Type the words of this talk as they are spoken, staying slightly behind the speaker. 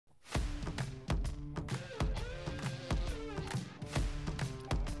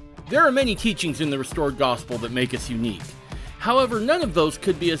There are many teachings in the restored gospel that make us unique. However, none of those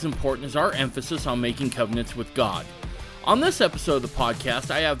could be as important as our emphasis on making covenants with God. On this episode of the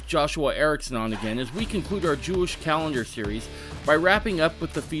podcast, I have Joshua Erickson on again as we conclude our Jewish calendar series by wrapping up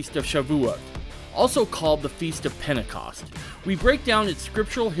with the Feast of Shavuot, also called the Feast of Pentecost. We break down its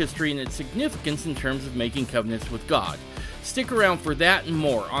scriptural history and its significance in terms of making covenants with God. Stick around for that and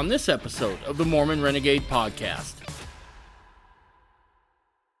more on this episode of the Mormon Renegade Podcast.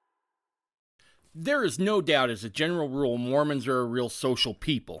 There is no doubt as a general rule Mormons are a real social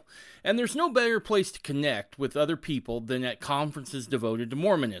people, and there's no better place to connect with other people than at conferences devoted to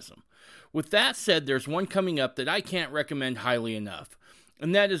Mormonism. With that said, there's one coming up that I can't recommend highly enough,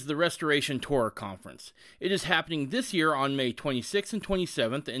 and that is the Restoration Torah Conference. It is happening this year on May 26th and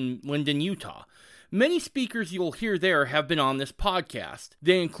 27th in Linden, Utah. Many speakers you'll hear there have been on this podcast.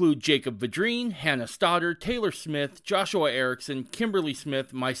 They include Jacob Vadreen, Hannah Stoddard, Taylor Smith, Joshua Erickson, Kimberly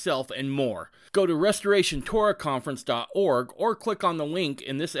Smith, myself, and more. Go to restorationtorahconference.org or click on the link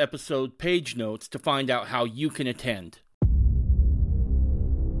in this episode page notes to find out how you can attend.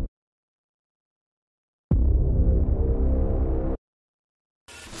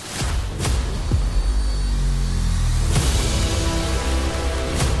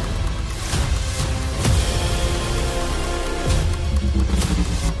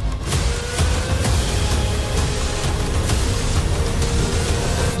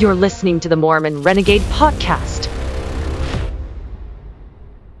 You're listening to the Mormon Renegade Podcast.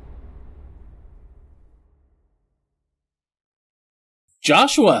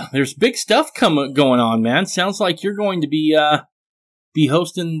 Joshua, there's big stuff going on, man. Sounds like you're going to be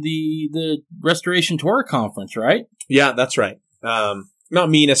hosting the Restoration Torah Conference, right? Yeah, that's right. Not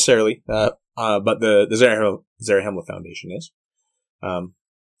me necessarily, but the Zarahemla Foundation is. Of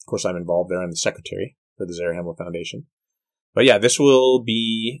course, I'm involved there. I'm the secretary for the Zarahemla Foundation. But yeah,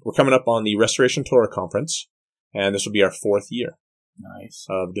 we're coming up on the Restoration Torah Conference, and this will be our fourth year. Nice.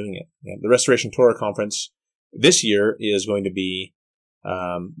 Of doing it. Yeah, the Restoration Torah Conference this year is going to be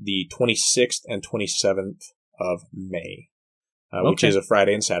the 26th and 27th of May, which is a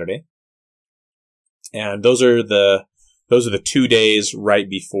Friday and Saturday. And those are the 2 days right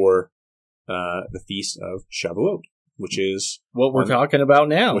before the Feast of Shavuot, which is what we're talking about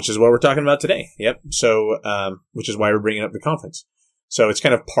now. Which is what we're talking about today. Yep. So, which is why we're bringing up the conference. So it's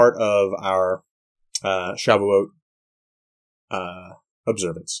kind of part of our Shavuot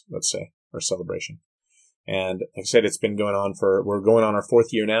observance, let's say, or celebration. And like I said, it's been going on we're going on our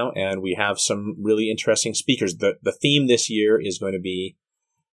fourth year now, and we have some really interesting speakers. The theme this year is going to be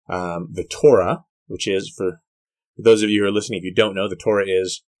the Torah, which is, for those of you who are listening, if you don't know, the Torah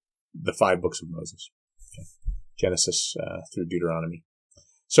is the 5 books of Moses. Okay. Genesis through Deuteronomy.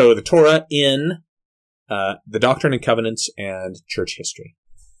 So the Torah in the Doctrine and Covenants and church history.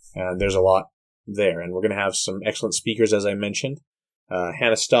 And there's a lot there. And we're going to have some excellent speakers, as I mentioned.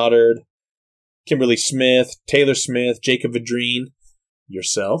 Hannah Stoddard, Kimberly Smith, Taylor Smith, Jacob Vadreen,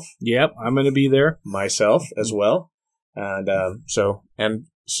 yourself. Yep, I'm going to be there. Myself as well. And and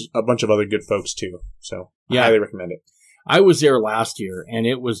a bunch of other good folks too. So yeah. I highly recommend it. I was there last year, and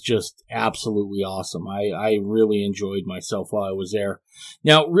it was just absolutely awesome. I really enjoyed myself while I was there.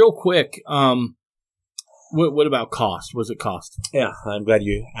 Now, real quick, what about cost? What does it cost? Yeah, I'm glad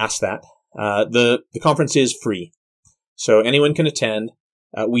you asked that. The conference is free, so anyone can attend.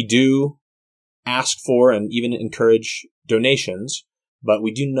 We do ask for and even encourage donations, but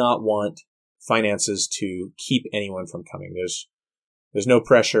we do not want finances to keep anyone from coming. There's no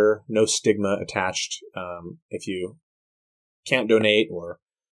pressure, no stigma attached. If you can't donate or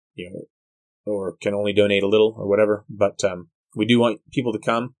can only donate a little or whatever, but we do want people to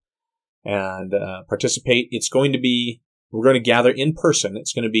come and participate. We're going to gather in person.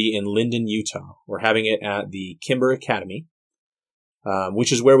 It's going to be in Linden, Utah. We're having it at the Kimber Academy,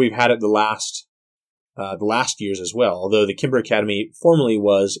 which is where we've had it the last years as well. Although the Kimber Academy formerly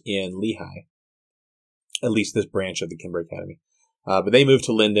was in Lehi, at least this branch of the Kimber Academy, but they moved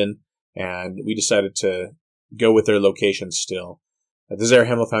to Linden, and we decided to go with their location still. The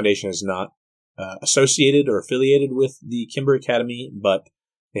Zarahemla Foundation is not associated or affiliated with the Kimber Academy, but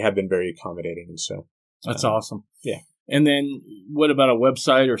they have been very accommodating. And so that's awesome. Yeah. And then what about a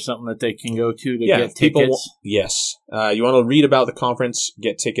website or something that they can go to get tickets? Yes. You want to read about the conference,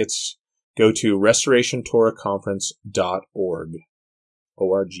 get tickets, go to restorationtorahconference.org.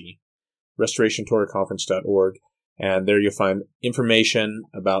 O-R-G. restorationtorahconference.org. And there you'll find information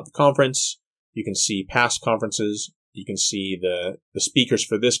about the conference. You can see past conferences. You can see the speakers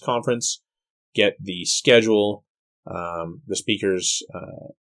for this conference, get the schedule, the speakers,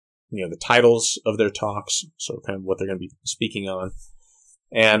 the titles of their talks, so kind of what they're going to be speaking on.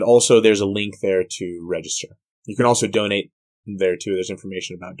 And also there's a link there to register. You can also donate there too. There's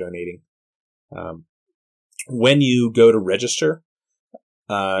information about donating. When you go to register,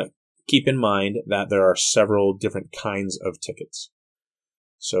 keep in mind that there are several different kinds of tickets.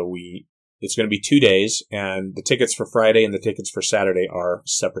 So it's going to be 2 days, and the tickets for Friday and the tickets for Saturday are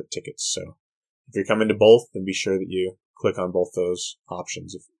separate tickets. So if you're coming to both, then be sure that you click on both those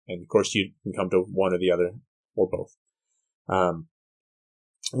options. And of course, you can come to one or the other or both.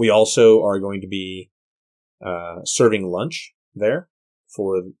 We also are going to be serving lunch there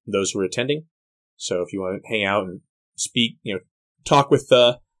for those who are attending. So if you want to hang out and speak, talk with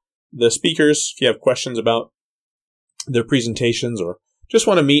the speakers, if you have questions about their presentations or just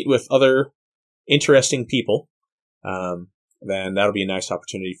want to meet with other interesting people, then that'll be a nice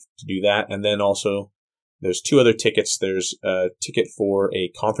opportunity to do that. And then also there's 2 other tickets. There's a ticket for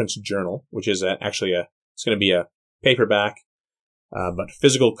a conference journal, which is it's going to be a paperback, but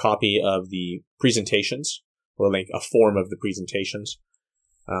physical copy of the presentations, or like a form of the presentations,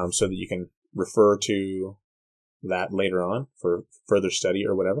 so that you can refer to that later on for further study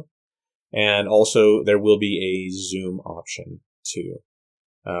or whatever. And also there will be a Zoom option too.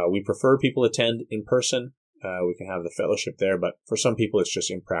 We prefer people attend in person. We can have the fellowship there, but for some people it's just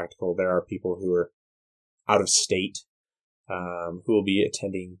impractical. There are people who are out of state, who will be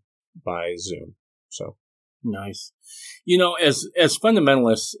attending by Zoom. So nice. As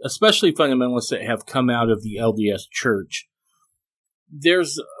fundamentalists, especially fundamentalists that have come out of the LDS Church,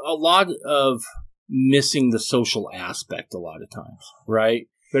 there's a lot of missing the social aspect a lot of times, right?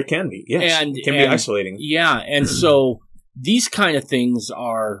 There can be, yes. And it can be isolating. Yeah, and so these kind of things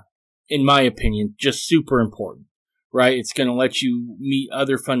are, in my opinion, just super important, right? It's going to let you meet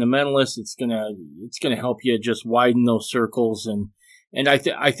other fundamentalists. It's going to help you just widen those circles, and I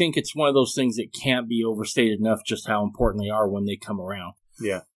think it's one of those things that can't be overstated enough just how important they are when they come around.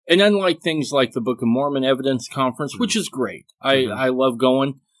 Yeah. And unlike things like the Book of Mormon Evidence Conference, which is great, I love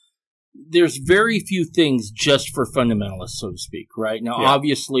going, there's very few things just for fundamentalists, so to speak, right? Now,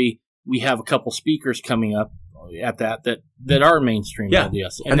 obviously, we have a couple speakers coming up at that are mainstream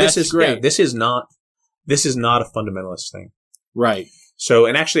LDS, and this is great. Yeah, this is not a fundamentalist thing, right? So,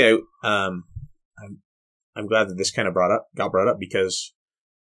 and actually, I'm glad that this kind of got brought up, because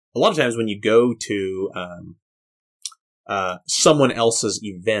a lot of times when you go to someone else's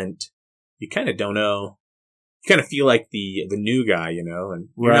event, you kind of don't know. You kind of feel like the new guy, and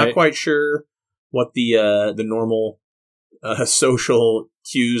you're not quite sure what the normal social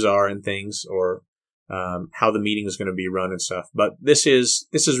cues are and things, or how the meeting is going to be run and stuff. But this is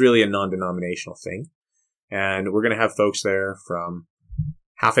really a non-denominational thing, and we're going to have folks there from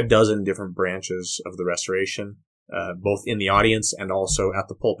half a dozen different branches of the Restoration, both in the audience and also at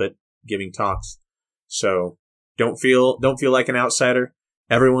the pulpit giving talks. So don't feel like an outsider.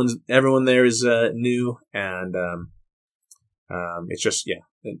 Everyone there is new, and it's just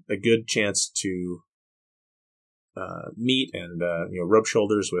a good chance to meet and rub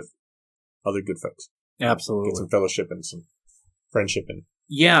shoulders with other good folks. Absolutely, get some fellowship and some friendship and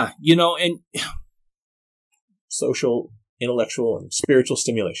and social, intellectual, and spiritual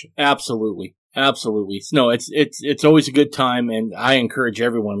stimulation. Absolutely. No, it's always a good time, and I encourage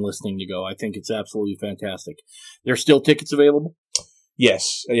everyone listening to go. I think it's absolutely fantastic. There's still tickets available?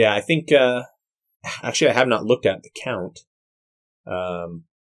 Yes. Yeah, I think, actually I have not looked at the count,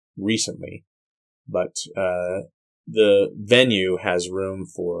 recently, but, the venue has room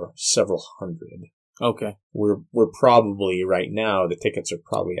for several hundred. Okay. We're probably right now, the tickets are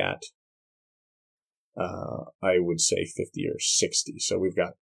probably at, I would say 50 or 60. So we've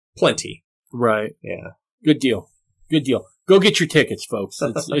got plenty. Right. Yeah. Good deal. Go get your tickets, folks.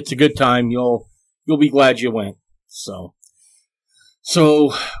 It's a good time. You'll be glad you went. So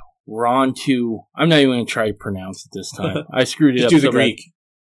we're on to, I'm not even going to try to pronounce it this time. I screwed it up. Do the Greek.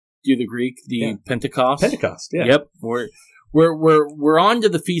 Do the Greek, Pentecost. Pentecost, yeah. Yep. We're on to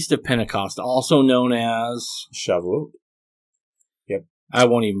the Feast of Pentecost, also known as Shavuot. Yep. I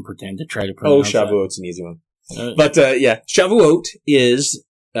won't even pretend to try to pronounce Shavuot's an easy one. But Shavuot is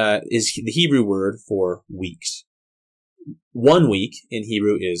the Hebrew word for weeks. 1 week in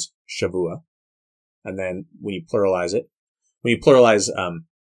Hebrew is Shavua. And then when you pluralize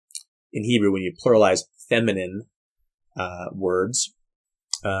in Hebrew, when you pluralize feminine words,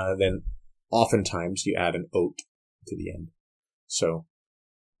 then oftentimes you add an ot to the end. So,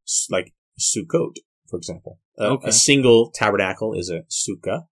 like Sukkot, for example. A single tabernacle is a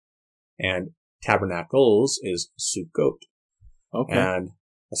sukkah, and tabernacles is Sukkot. Okay. And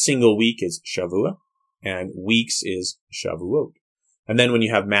a single week is Shavua, and weeks is Shavuot. And then when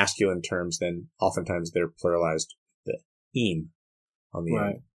you have masculine terms, then oftentimes they're pluralized the im. on the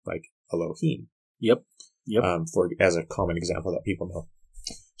end, like Elohim. Yep. As a common example that people know.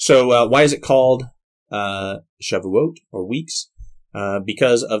 So why is it called Shavuot or weeks?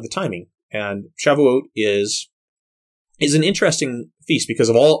 Because of the timing. And Shavuot is an interesting feast because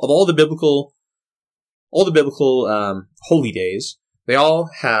of all the biblical holy days. They all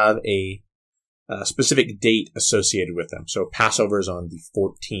have a specific date associated with them. So Passover is on the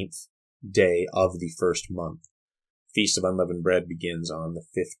 14th day of the first month. Feast of Unleavened Bread begins on the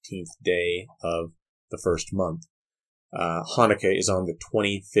 15th day of the first month. Hanukkah is on the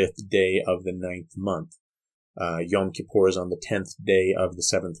 25th day of the 9th month. Yom Kippur is on the 10th day of the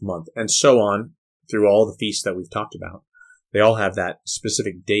 7th month, and so on through all the feasts that we've talked about. They all have that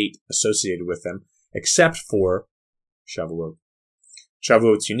specific date associated with them, except for Shavuot.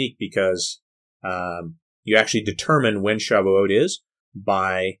 Shavuot's unique because you actually determine when Shavuot is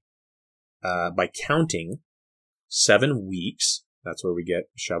by counting 7 weeks. That's where we get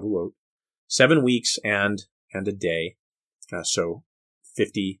Shavuot. 7 weeks and a day. So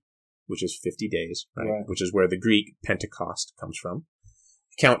 50, which is 50 days, right? Which is where the Greek Pentecost comes from.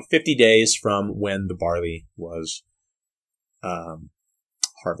 Count 50 days from when the barley was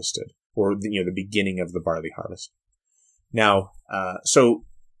harvested, or the beginning of the barley harvest. Now,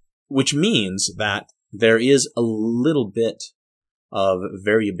 which means that there is a little bit of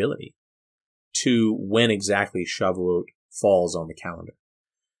variability to when exactly Shavuot falls on the calendar.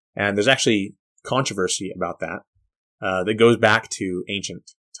 And there's actually controversy about that that goes back to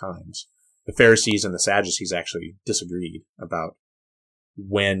ancient times. The Pharisees and the Sadducees actually disagreed about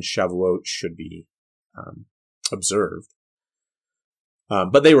when Shavuot should be observed.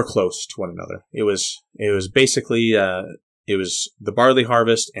 But they were close to one another. It was basically it was the barley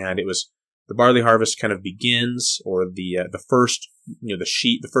harvest, and the barley harvest kind of begins, or the first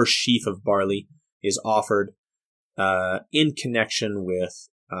the first sheaf of barley is offered in connection with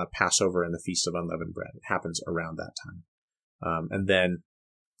Passover and the Feast of Unleavened Bread. It happens around that time, and then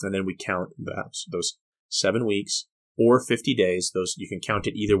we count those 7 weeks or 50 days. Those you can count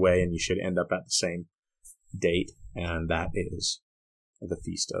it either way, and you should end up at the same date, and that is the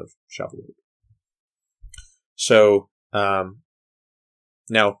Feast of Shavuot. So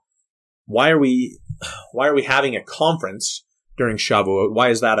now, why are we having a conference during Shavuot? Why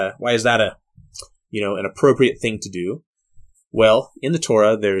is that a an appropriate thing to do? Well, in the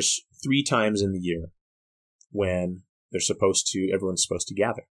Torah, there's 3 times in the year when everyone's supposed to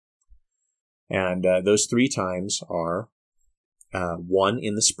gather. And those 3 times are 1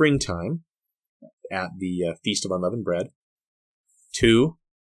 in the springtime at the Feast of Unleavened Bread, 2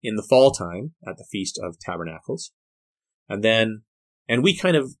 in the fall time at the Feast of Tabernacles, and we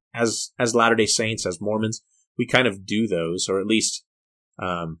kind of, as Latter-day Saints, as Mormons, we kind of do those, or at least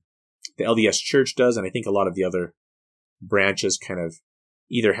the LDS Church does, and I think a lot of the other branches kind of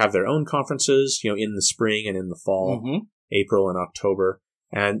either have their own conferences, in the spring and in the fall, April and October,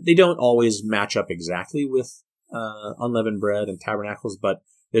 and they don't always match up exactly with Unleavened Bread and Tabernacles, but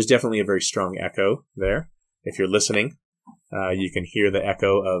there's definitely a very strong echo there. If you're listening, you can hear the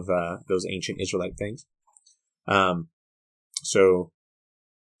echo of those ancient Israelite things.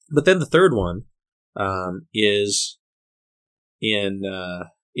 But then the third one is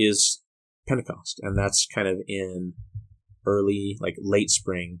Pentecost, and that's kind of in early, like late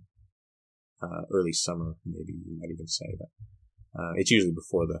spring, early summer, maybe you might even say, but it's usually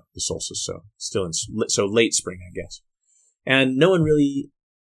before the solstice, so late spring, I guess. And no one really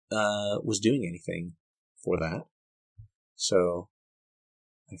was doing anything for that, so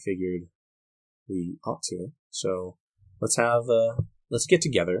I figured we ought to. So let's get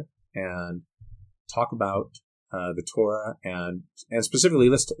together and talk about the Torah, and specifically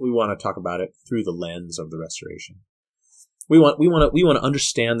we want to talk about it through the lens of the Restoration. We want to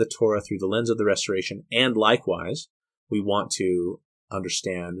understand the Torah through the lens of the Restoration, and likewise, we want to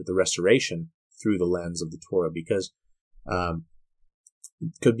understand the Restoration through the lens of the Torah, because there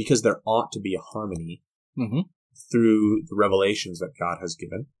ought to be a harmony through the revelations that God has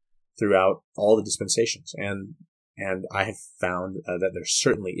given throughout all the dispensations, and I have found that there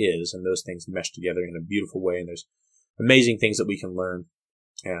certainly is, and those things mesh together in a beautiful way, and there's amazing things that we can learn,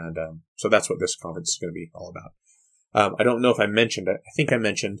 and so that's what this conference is going to be all about. I don't know if I mentioned it. I think I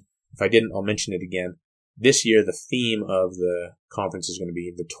mentioned. If I didn't, I'll mention it again. This year, the theme of the conference is going to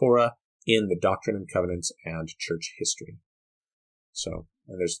be the Torah in the Doctrine and Covenants and Church History. So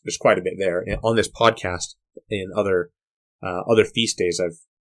there's quite a bit there. And on this podcast, in other feast days, I've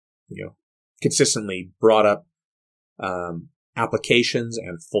consistently brought up applications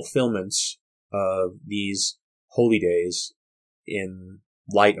and fulfillments of these holy days in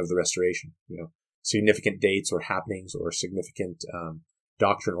light of the Restoration. significant dates or happenings or significant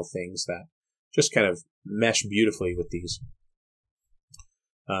doctrinal things that just kind of mesh beautifully with these.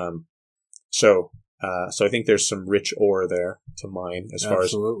 So I think there's some rich ore there to mine as far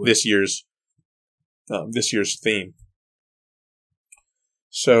as this year's theme.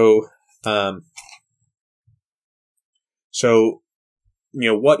 So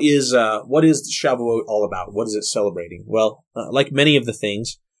what is Shavuot all about? What is it celebrating? Well, like many of the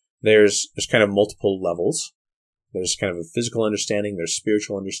things, there's kind of multiple levels. There's kind of a physical understanding, there's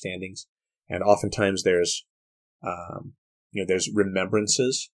spiritual understandings, and oftentimes there's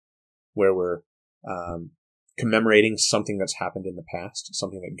remembrances where we're commemorating something that's happened in the past,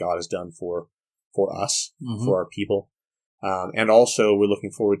 something that God has done for us, for our people. And also we're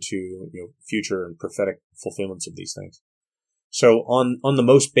looking forward to future and prophetic fulfillments of these things. So on the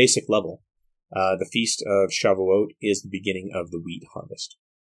most basic level, the Feast of Shavuot is the beginning of the wheat harvest.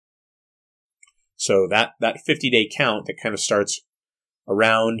 So that 50-day count that kind of starts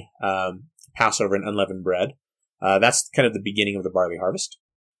around Passover and unleavened bread, that's kind of the beginning of the barley harvest.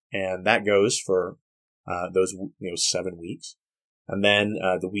 And that goes for those 7 weeks. And then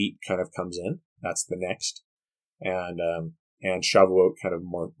the wheat kind of comes in. That's the next. And Shavuot kind of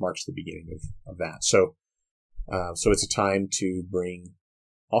marks the beginning of that. So it's a time to bring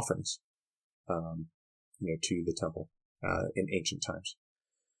offerings, to the temple, in ancient times.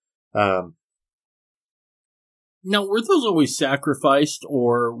 Now, were those always sacrificed,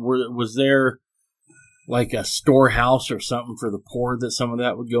 or was there like a storehouse or something for the poor that some of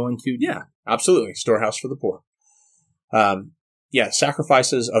that would go into? Yeah, absolutely. Storehouse for the poor.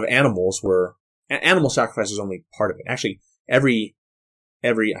 Sacrifices of animals animal sacrifice is only part of it. Actually, every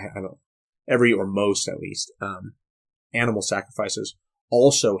or most at least, animal sacrifices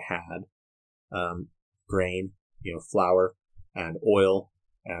also had, grain, flour and oil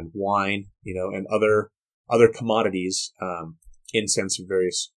and wine, and other commodities, incense of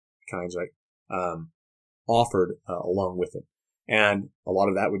various kinds, right, offered along with it, and a lot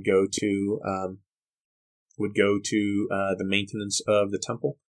of that would go to the maintenance of the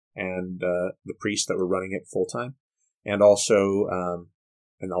temple and the priests that were running it full time, and also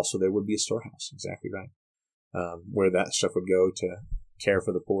there would be a storehouse, exactly right, where that stuff would go to care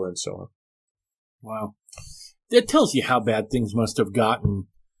for the poor and so on. Wow, that tells you how bad things must have gotten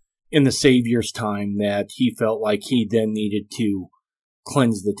in the Savior's time, that he felt like he then needed to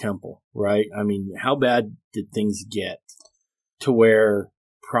cleanse the temple, right? I mean, how bad did things get to where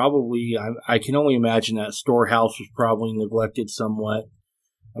probably, I can only imagine that storehouse was probably neglected somewhat.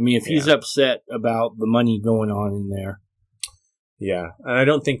 I mean, if he's upset about the money going on in there. Yeah, and I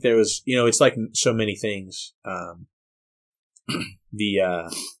don't think there was, it's like so many things.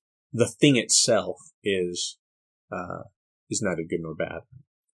 The thing itself is neither good nor bad.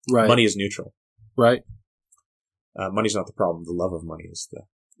 Right. Money is neutral. Right. Money's not the problem. The love of money is the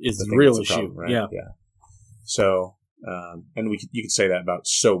real issue. Problem, right? Yeah. Yeah. So, and you could say that about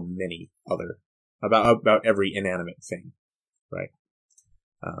so many about every inanimate thing, right?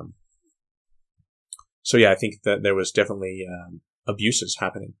 So yeah, I think that there was definitely abuses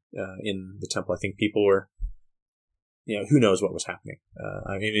happening in the temple. I think people were, who knows what was happening.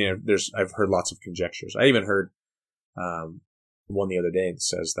 I've heard lots of conjectures. I even heard one the other day that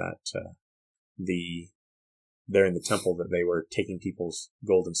says that they're in the temple, that they were taking people's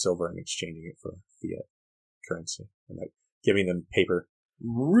gold and silver and exchanging it for fiat currency, and like giving them paper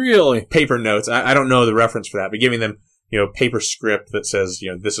notes. I don't know the reference for that, but giving them paper script that says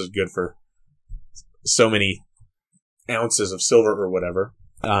this is good for so many ounces of silver or whatever.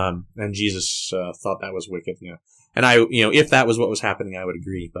 And Jesus thought that was wicked. And I if that was what was happening, I would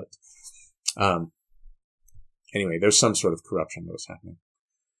agree. But anyway, there's some sort of corruption that was happening.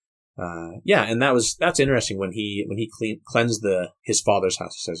 And that's interesting. When he cleansed his father's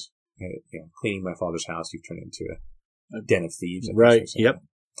house, he says, cleaning my father's house, you've turned into a den of thieves. Right. Yep.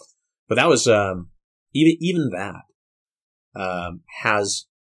 But that was, even that,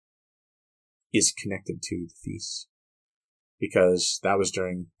 is connected to the feasts, because that was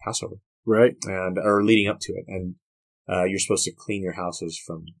during Passover. Right. Or leading up to it. And, you're supposed to clean your houses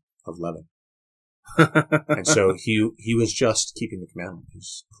of leaven. And so he was just keeping the commandment. He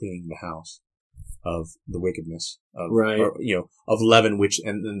was cleaning the house of the wickedness of, of leaven,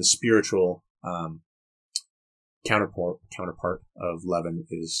 and then the spiritual, counterpart of leaven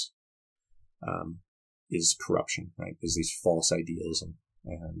is corruption, right? Is these false ideas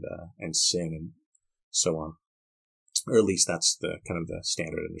and sin and so on. Or at least that's the kind of the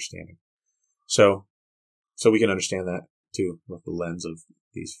standard understanding. So we can understand that too with the lens of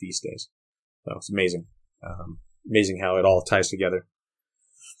these feast days. So it's amazing. Amazing how it all ties together.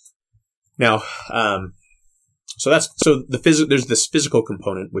 Now, there's this physical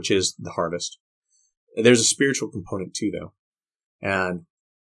component, which is the harvest. There's a spiritual component too, though. And,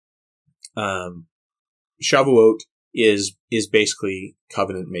 Shavuot is basically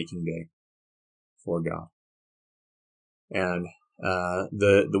covenant making day for God. And,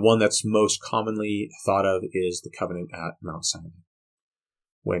 the one that's most commonly thought of is the covenant at Mount Sinai.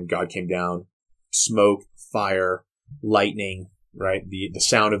 When God came down, smoke, fire, lightning, right? The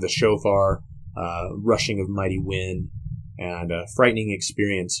sound of the shofar, rushing of mighty wind, and a frightening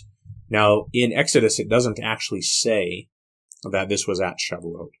experience. Now, in Exodus, it doesn't actually say that this was at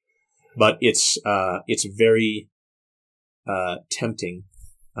Shavuot, but it's very, tempting,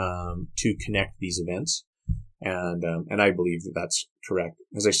 to connect these events. And I believe that that's correct.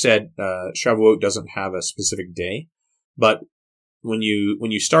 As I said, Shavuot doesn't have a specific day, but when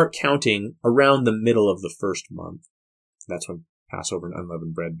you start counting around the middle of the first month, that's when Passover and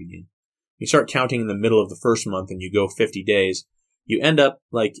unleavened bread begin. You start counting in the middle of the first month and you go 50 days, you end up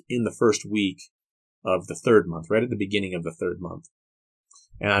like in the first week of the third month, right at the beginning of the third month.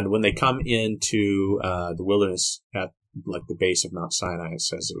 And when they come into the wilderness at like the base of Mount Sinai, it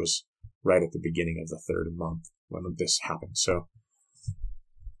says it was right at the beginning of the third month when this happened. So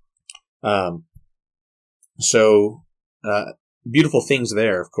beautiful things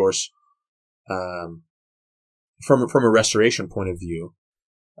there, of course. From a restoration point of view,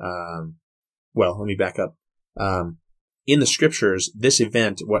 well, let me back up. In the scriptures, this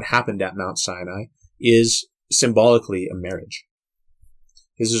event, what happened at Mount Sinai, is symbolically a marriage.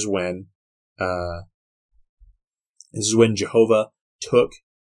 This is when Jehovah took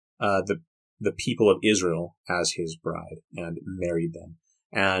the people of Israel as his bride and married them.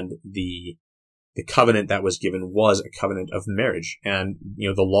 And the covenant that was given was a covenant of marriage. And,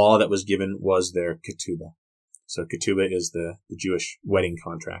 the law that was given was their ketubah. So ketubah is the Jewish wedding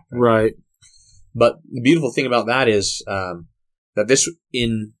contract. Right. But the beautiful thing about that is, that this,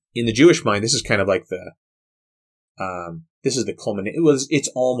 in the Jewish mind, this is kind of like this is the culmination. It's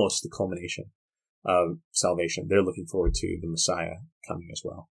almost the culmination of salvation. They're looking forward to the Messiah coming as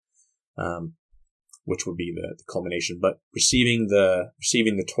well. Which would be the culmination. But receiving the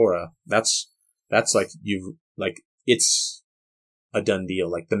Torah, that's it's a done deal.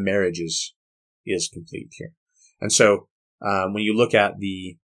 Like the marriage is complete here. And so, when you look at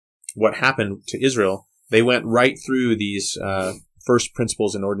what happened to Israel, they went right through these, first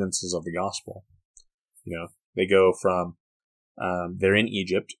principles and ordinances of the gospel. They go from, they're in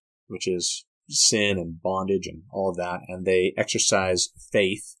Egypt, which is sin and bondage and all of that, and they exercise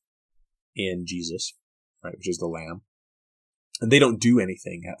faith in Jesus, right, which is the Lamb. And they don't do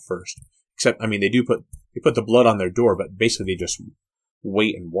anything at first, except, they put the blood on their door, but basically they just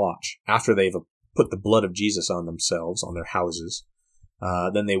wait and watch. After they've put the blood of Jesus on themselves, on their houses,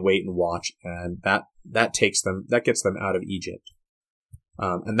 then they wait and watch, and that gets them out of Egypt.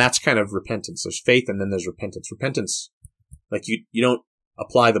 And that's kind of repentance. There's faith and then there's repentance. Repentance, like you don't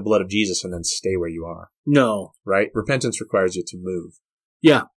apply the blood of Jesus and then stay where you are. No. Right? Repentance requires you to move.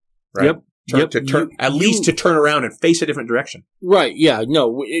 Yeah. Right? Yep. At least to turn around and face a different direction. Right. Yeah.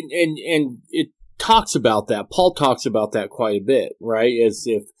 No. And it talks about that. Paul talks about that quite a bit, right? As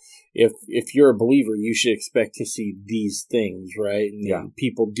if you're a believer, you should expect to see these things, right? And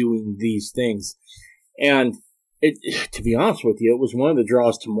people doing these things. And to be honest with you, it was one of the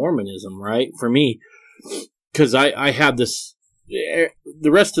draws to Mormonism, right? For me, because I had this,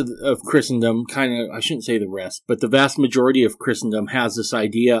 the rest of Christendom I shouldn't say the rest, but the vast majority of Christendom has this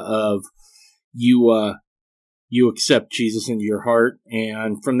idea of you accept Jesus into your heart,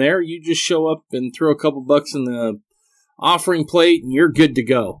 and from there you just show up and throw a couple bucks in the offering plate and you're good to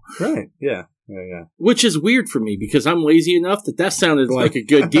go. Right. Yeah. Which is weird for me because I'm lazy enough that sounded like a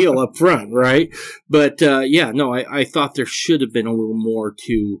good deal up front, right? But I thought there should have been a little more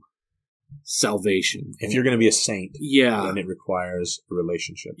to salvation. If you're going to be a saint, then it requires a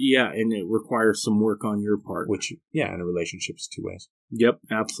relationship. Yeah, and it requires some work on your part. And a relationship is two ways. Yep,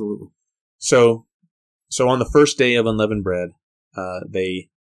 absolutely. So on the first day of unleavened bread, they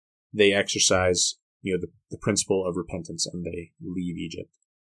exercise, the principle of repentance and they leave Egypt.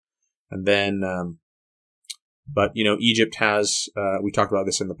 And then, Egypt has, we talked about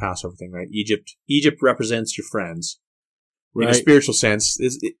this in the Passover thing, right? Egypt represents your friends. Right. In a spiritual sense,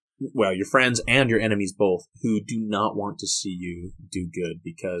 your friends and your enemies both, who do not want to see you do good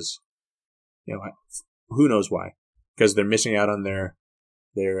because, who knows why? Because they're missing out on their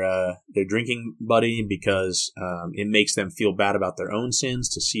drinking buddy, because, it makes them feel bad about their own sins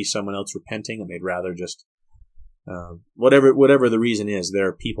to see someone else repenting, and they'd rather just, whatever the reason is, there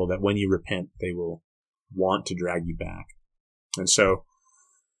are people that when you repent, they will want to drag you back. And so,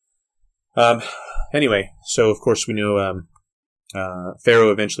 Anyway, so of course we know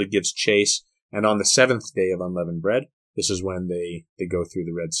Pharaoh eventually gives chase, and on the 7th day of unleavened bread, this is when they go through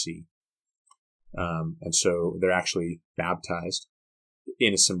the Red Sea. And so they're actually baptized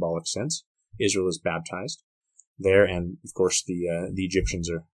in a symbolic sense. Israel is baptized there, and of course the Egyptians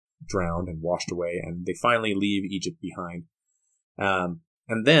are drowned and washed away, and they finally leave Egypt behind.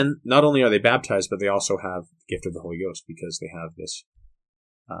 And then not only are they baptized, but they also have the gift of the Holy Ghost, because they have this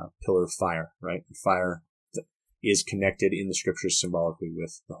pillar of fire, right? Fire is connected in the scriptures symbolically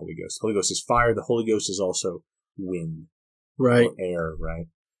with the Holy Ghost. The Holy Ghost is fire. The Holy Ghost is also wind, right? Or air, right?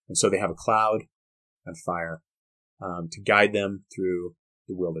 And so they have a cloud and fire to guide them through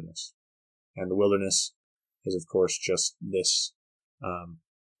the wilderness. And the wilderness is, of course, just this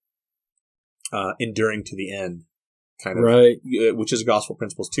enduring to the end kind of, right? Which is gospel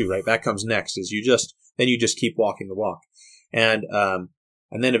principles too, right? That comes next. Is you just keep walking the walk, and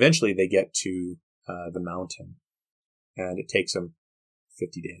then eventually they get to the mountain, and it takes them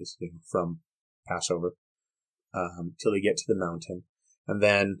 50 days, from Passover till they get to the mountain, and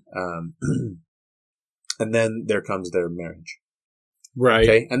then there comes their marriage, right?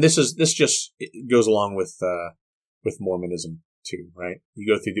 Okay, and this just goes along with Mormonism too, right? You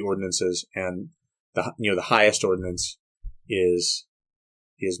go through the ordinances, and the highest ordinance is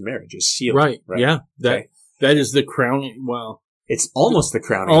marriage, is sealed, right? Yeah, that is the crowning. Well, it's almost the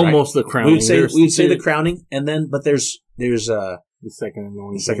crowning. Almost right? the crowning. We'd say the crowning, and then there's the second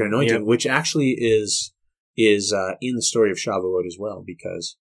anointing. The second anointing, yep. Which actually is in the story of Shavuot as well,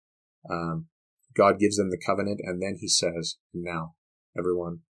 because God gives them the covenant, and then He says, "Now,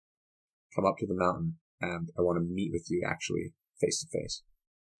 everyone, come up to the mountain, and I want to meet with you actually face to face."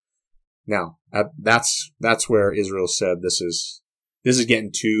 Now, that's where Israel said, "This is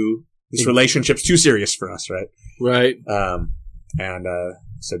getting this relationship's too serious for us," right? Right. And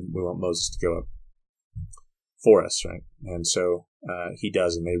said, "We want Moses to go up for us," right? And so he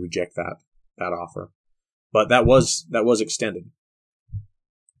does, and they reject that offer. But that was extended,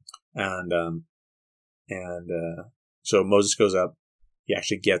 and so Moses goes up. He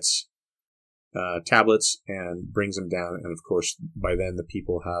actually gets tablets and brings them down, and of course, by then the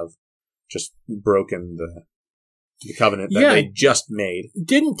people have just broken the covenant that they just made. It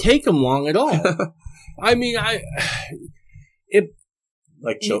didn't take them long at all. I mean,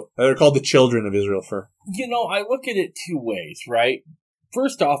 they're called the children of Israel for. I look at it two ways, right?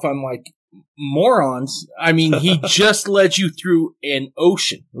 First off, I'm like, morons. I mean, he just led you through an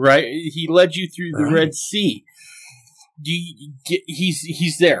ocean, right? He led you through the Red Sea.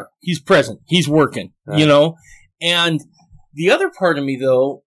 He's there. He's present. He's working, right. And the other part of me,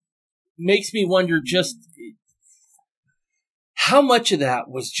 though, makes me wonder just how much of that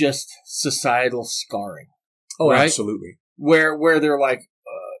was just societal scarring. Oh, right? Absolutely. Where they're like,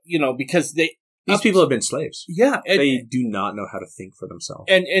 because these people have been slaves. Yeah. They do not know how to think for themselves.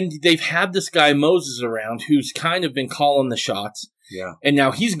 And they've had this guy Moses around who's kind of been calling the shots. Yeah. And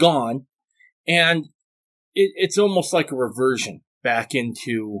now he's gone. And it's almost like a reversion back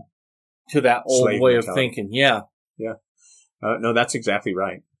into that old slave way mentality. Of thinking. Yeah. Yeah. No, that's exactly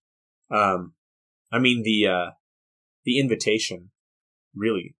right. I mean, the invitation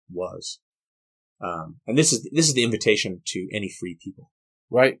really was, and this is the invitation to any free people,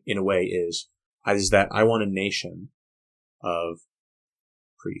 right? In a way, is that I want a nation of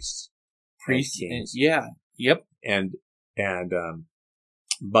priests, and kings. Yeah, yep. And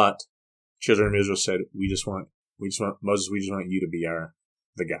but children of Israel said, we just want Moses. We just want you to be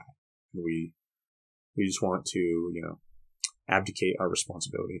the guy. We just want to abdicate our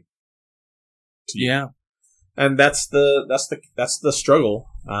responsibility. Yeah. And that's the struggle.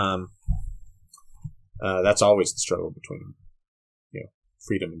 That's always the struggle between,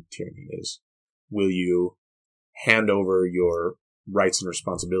 freedom and tyranny is, will you hand over your rights and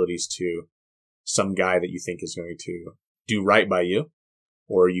responsibilities to some guy that you think is going to do right by you,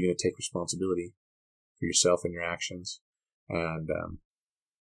 or are you going to take responsibility for yourself and your actions and,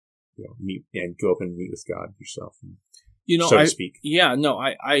 meet and go up and meet with God yourself? So to speak. Yeah, no,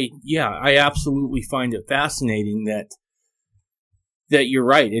 I absolutely find it fascinating that you're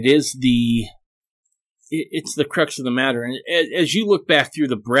right. It's the crux of the matter. And as you look back through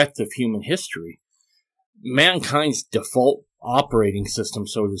the breadth of human history, mankind's default operating system,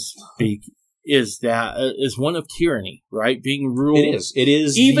 so to speak, is one of tyranny, right? Being ruled. It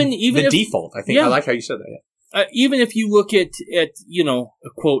is even the default. I think I like how you said that. Yeah. Even if you look at a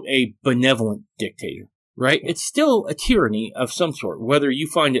quote, a benevolent dictator. Right? It's still a tyranny of some sort, whether you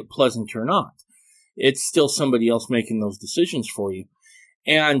find it pleasant or not. It's still somebody else making those decisions for you.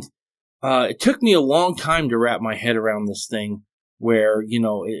 And it took me a long time to wrap my head around this thing where,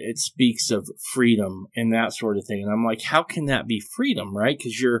 it speaks of freedom and that sort of thing. And I'm like, how can that be freedom, right?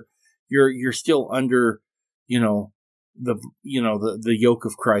 Because you're still under, the yoke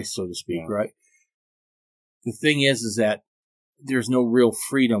of Christ, so to speak, right? The thing is that there's no real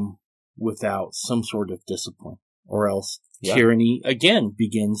freedom without some sort of discipline, or else tyranny again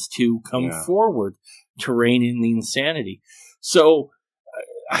begins to come forward to reign in the insanity. So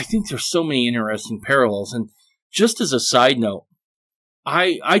I think there's so many interesting parallels. And just as a side note,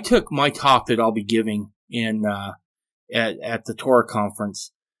 I took my talk that I'll be giving in at the Torah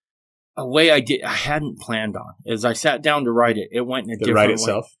conference a way I hadn't planned on. As I sat down to write it, it went in a different way.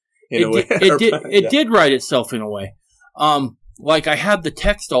 Itself It did write itself in a way. Like I had the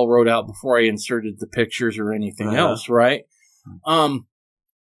text all wrote out before I inserted the pictures or anything else, right?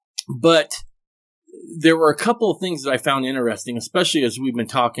 But there were a couple of things that I found interesting, especially as we've been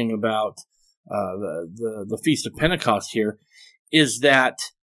talking about the Feast of Pentecost here, is that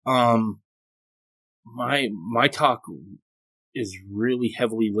my talk is really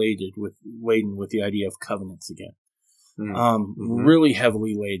heavily laden with the idea of covenants again. Really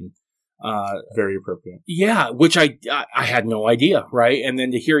heavily laden. Very appropriate. Yeah, which I had no idea, right? And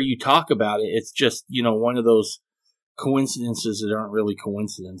then to hear you talk about it, it's just, one of those coincidences that aren't really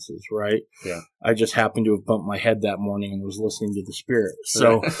coincidences, right? Yeah. I just happened to have bumped my head that morning and was listening to the Spirit.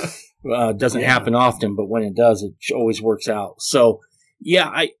 So it doesn't happen often, but when it does, it always works out. So, yeah,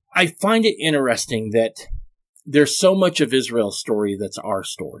 I find it interesting that there's so much of Israel's story that's our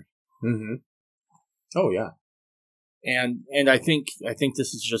story. Mm-hmm. Oh, yeah. And I think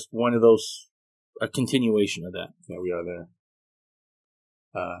this is just one of those, a continuation of that. Yeah, we are there.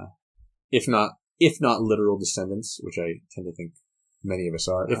 If not literal descendants, which I tend to think many of us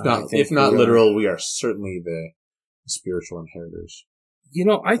are. If not literal, we are certainly the spiritual inheritors.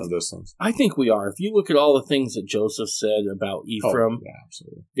 Of those things. I think we are. If you look at all the things that Joseph said about Ephraim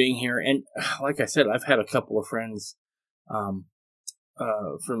absolutely. Being here, and like I said, I've had a couple of friends from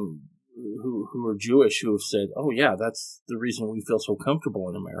who are Jewish who have said, "Oh yeah, that's the reason we feel so comfortable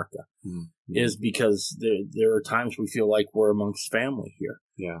in America, is because there are times we feel like we're amongst family here."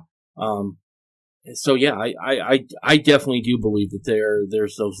 Yeah. So yeah, I definitely do believe that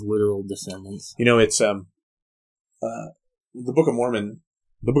there's those literal descendants. It's the Book of Mormon.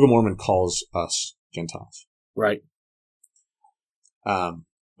 The Book of Mormon calls us Gentiles, right? I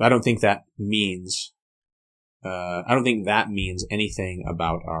don't think that means. I don't think that means anything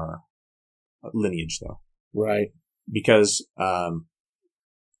about our lineage, though. Right. Because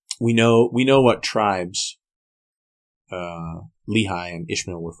we know what tribes Lehi and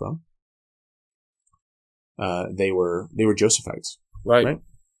Ishmael were from. They were Josephites. Right?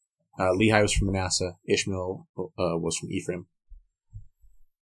 Lehi was from Manasseh. Ishmael was from Ephraim.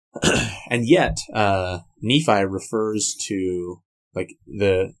 And yet, Nephi refers to, like,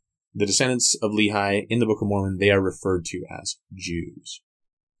 the descendants of Lehi in the Book of Mormon, they are referred to as Jews.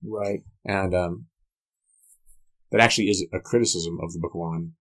 Right. And that actually is a criticism of the Book of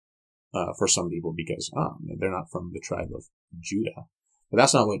Mormon for some people, because they're not from the tribe of Judah. But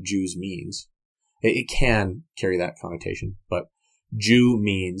that's not what Jews means. It can carry that connotation, but Jew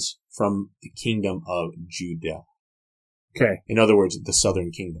means from the kingdom of Judah. Okay. In other words, the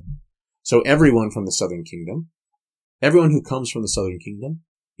southern kingdom. So everyone from the southern kingdom, everyone who comes from the southern kingdom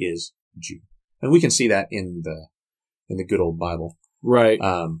is Jew. And we can see that in the good old Bible. Right.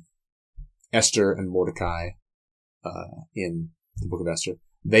 Esther and Mordecai, in the book of Esther,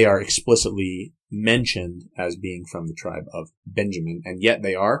 they are explicitly mentioned as being from the tribe of Benjamin, and yet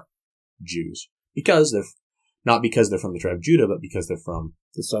they are Jews. Not because they're from the tribe of Judah, but because they're from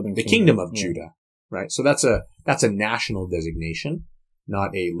the kingdom of Judah. Right? So that's a national designation,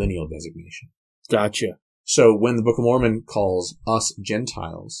 not a lineal designation. Gotcha. So when the Book of Mormon calls us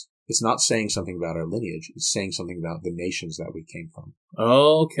Gentiles, it's not saying something about our lineage. It's saying something about the nations that we came from.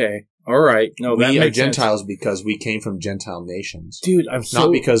 Okay. All right. No, that we makes are Gentiles sense. Because we came from Gentile nations. Dude,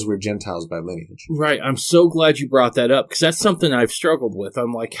 not because we're Gentiles by lineage. Right. I'm so glad you brought that up, because that's something I've struggled with.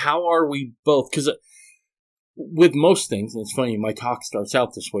 I'm like, how are we both? Because with most things, and it's funny, my talk starts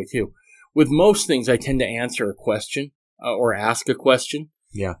out this way too. With most things, I tend to answer a question or ask a question.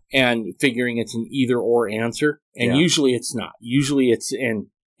 Yeah. And figuring it's an either or answer. And usually it's not. Usually it's an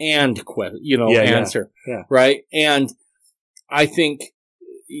answer. Yeah. Right. And I think,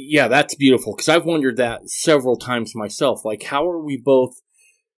 that's beautiful, because I've wondered that several times myself. Like, how are we both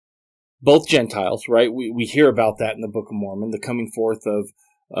Gentiles, right? We hear about that in the Book of Mormon, the coming forth of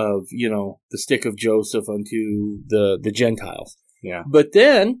the stick of Joseph unto the Gentiles. Yeah. But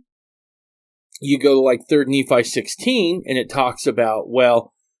then you go to like 3 Nephi 16, and it talks about,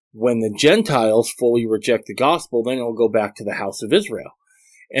 well, when the Gentiles fully reject the gospel, then it'll go back to the house of Israel.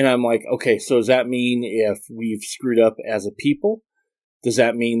 And I'm like, okay, so does that mean if we've screwed up as a people, does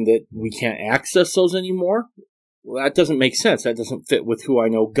that mean that we can't access those anymore? Well, that doesn't make sense. That doesn't fit with who I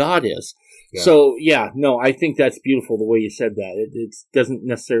know God is. Yeah. So, I think that's beautiful the way you said that. It doesn't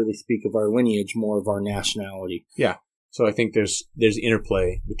necessarily speak of our lineage, more of our nationality. Yeah. So I think there's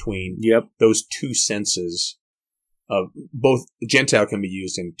interplay between those two senses of both. Gentile can be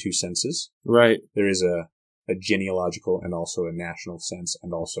used in two senses. Right. There is a genealogical and also a national sense,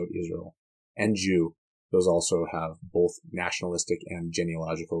 and also Israel and Jew. Those also have both nationalistic and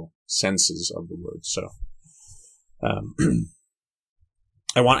genealogical senses of the word. So,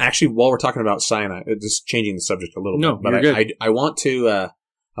 I want, actually, while we're talking about Sinai, just changing the subject a little bit, but I want to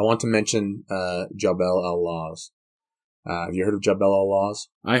mention Jabal al-Lawz. Have you heard of Jabal al-Lawz?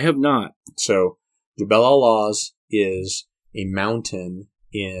 I have not. So, Jabal al-Lawz is a mountain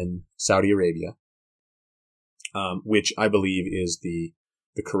in Saudi Arabia, which I believe is the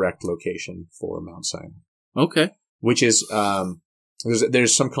correct location for Mount Sinai. Okay. Which is,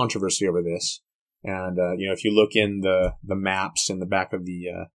 there's some controversy over this. And, if you look in the maps in the back of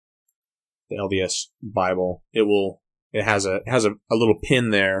the LDS Bible, it has a little pin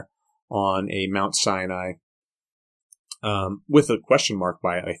there on a Mount Sinai, with a question mark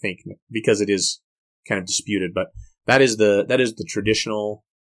by it, I think, because it is kind of disputed, but that is the traditional,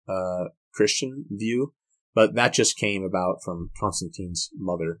 Christian view, but that just came about from Constantine's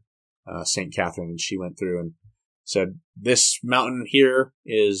mother, Saint Catherine, and she went through and said, this mountain here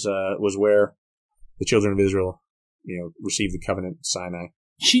was where the children of Israel, received the covenant at Sinai.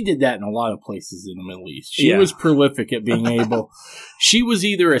 She did that in a lot of places in the Middle East. She was prolific at being able. She was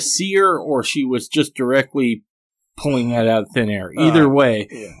either a seer or she was just directly pulling that out of thin air. Either way.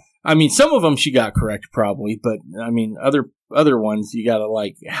 Yeah. I mean, some of them she got correct probably, but I mean, other ones you gotta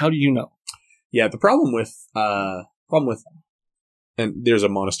how do you know? Yeah, the problem with, and there's a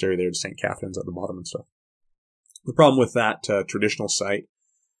monastery there, St. Catherine's at the bottom and stuff. The problem with that traditional site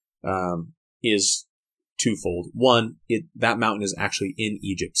is twofold. One, that mountain is actually in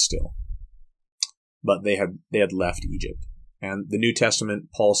Egypt still, but they had left Egypt. And the New Testament,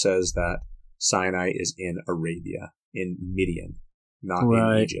 Paul says that Sinai is in Arabia, in Midian, not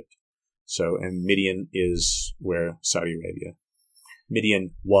in Egypt. So, and Midian is where Saudi Arabia.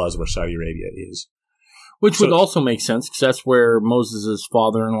 Midian was where Saudi Arabia is. Which would also make sense, because that's where Moses'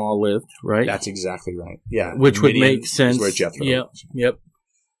 father-in-law lived, right? That's exactly right. Yeah. Which would make sense. Is where Jethro was. Yep.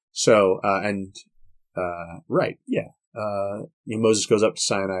 So, right, yeah. Moses goes up to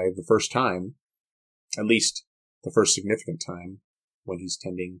Sinai the first time, at least the first significant time, when he's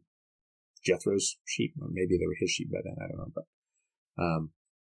tending Jethro's sheep. Or maybe they were his sheep by then, I don't know. But,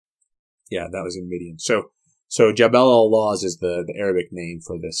 that was in Midian. So Jabal al-Lawz is the Arabic name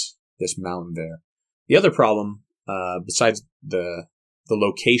for this mountain there. The other problem, besides the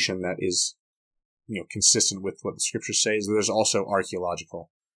location that is, consistent with what the scriptures say, is that there's also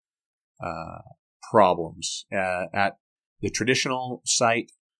archaeological problems. At the traditional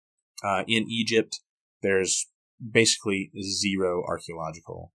site in Egypt, there's basically zero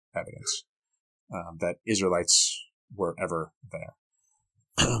archaeological evidence that Israelites were ever there.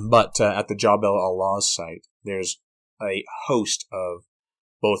 But at the Jabal al-Lawz site, there's a host of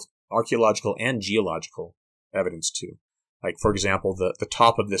both archaeological and geological evidence too. Like, for example, the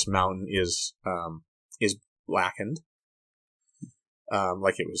top of this mountain is blackened,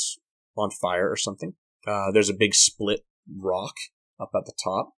 like it was on fire or something. There's a big split rock up at the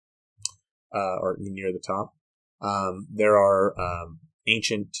top, or near the top. There are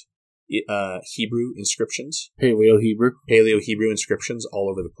ancient Hebrew inscriptions. Paleo-Hebrew inscriptions all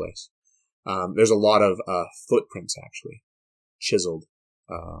over the place. There's a lot of footprints, actually, chiseled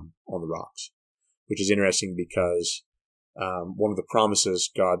on the rocks, which is interesting because one of the promises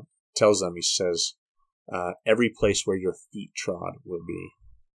God tells them, he says, every place where your feet trod will be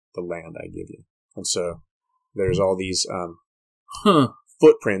the land I give you. And so there's all these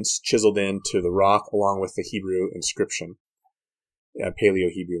footprints chiseled into the rock along with the Hebrew inscription,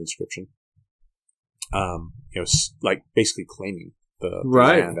 Paleo-Hebrew inscription, like basically claiming the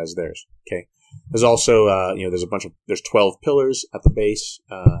land as theirs. Okay. There's also, there's 12 pillars at the base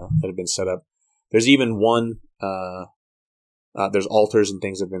that have been set up. There's even one, there's altars and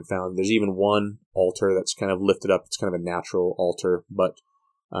things that have been found. There's even one altar that's kind of lifted up. It's kind of a natural altar, but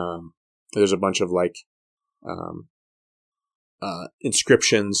there's a bunch of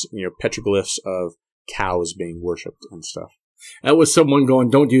inscriptions, petroglyphs of cows being worshipped and stuff. That was someone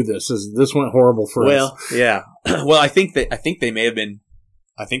going, "Don't do this. This went horrible for us." Well, yeah. Well, I think they may have been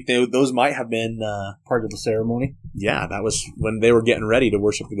I think those might have been part of the ceremony. Yeah, that was when they were getting ready to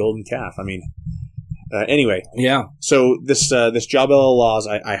worship the golden calf. I mean, anyway. Yeah. So this Jabal laws,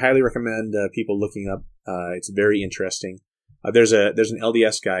 I highly recommend people looking up. It's very interesting. There's an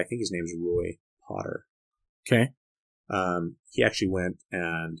LDS guy. I think his name's Roy Potter. Okay. He actually went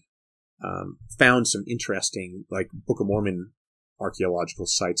and found some interesting, like, Book of Mormon archaeological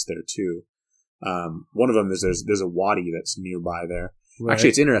sites there too. One of them is there's a wadi that's nearby there. Right. Actually,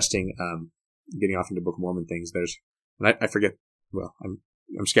 it's interesting. Getting off into Book of Mormon things. I forget. Well, I'm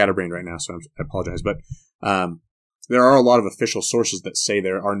scatterbrained right now, so I apologize. But there are a lot of official sources that say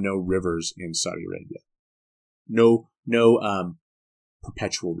there are no rivers in Saudi Arabia. No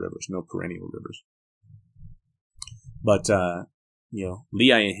perpetual rivers, no perennial rivers. But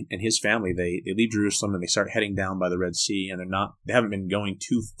Lehi and his family, they leave Jerusalem and they start heading down by the Red Sea, and they haven't been going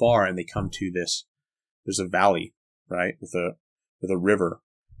too far, and they come to this. There's a valley, right, with a river,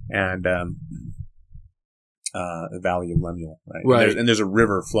 and the Valley of Lemuel, right? Right. And there's a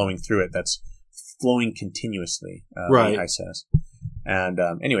river flowing through it that's flowing continuously. Right. Lehi says, and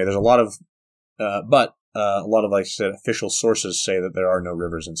anyway, there's a lot of, like I said, official sources say that there are no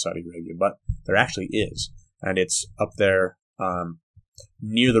rivers in Saudi Arabia, but there actually is, and it's up there.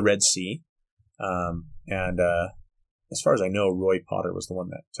 Near the Red Sea, and as far as I know, Roy Potter was the one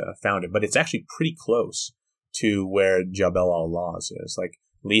that found it. But it's actually pretty close to where Jabal al-Lawz is. Like,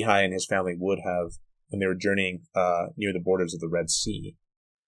 Lehi and his family would have, when they were journeying near the borders of the Red Sea,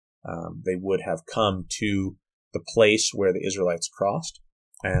 they would have come to the place where the Israelites crossed,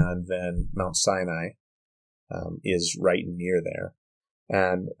 and then Mount Sinai is right near there.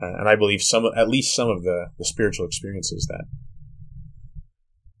 And I believe at least some of the spiritual experiences that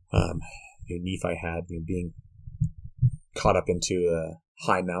Nephi had, being caught up into a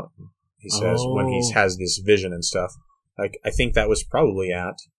high mountain. He says when he has this vision and stuff. Like, I think that was probably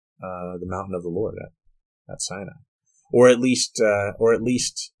at the mountain of the Lord at Sinai, or at least that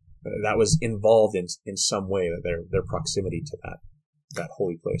was involved in some way, that their proximity to that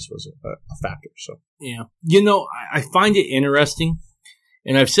holy place was a factor. So yeah, I find it interesting,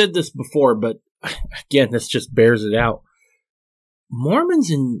 and I've said this before, but again, this just bears it out. Mormons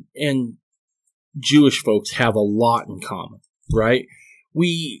and Jewish folks have a lot in common, right?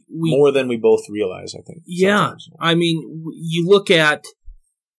 We more than we both realize, I think. Yeah. Sometimes. I mean, you look at,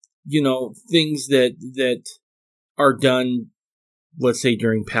 things that are done, let's say,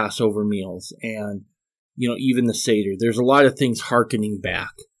 during Passover meals, and, even the Seder. There's a lot of things hearkening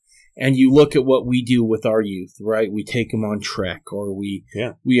back. And you look at what we do with our youth, right? We take them on trek, or we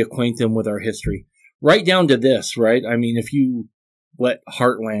acquaint them with our history. Right down to this, right? I mean, if you let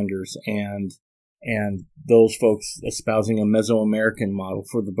Heartlanders and those folks espousing a Mesoamerican model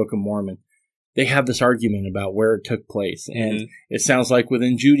for the Book of Mormon, they have this argument about where it took place. And it sounds like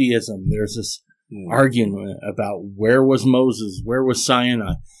within Judaism, there's this argument about where was Moses, where was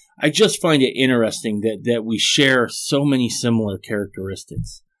Sinai. I just find it interesting that we share so many similar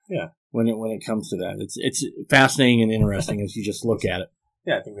characteristics. Yeah. When it comes to that, it's fascinating and interesting as you just look at it.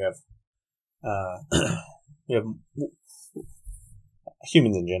 Yeah, I think we have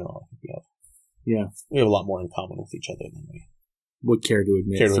humans in general. I think we have a lot more in common with each other than we would care to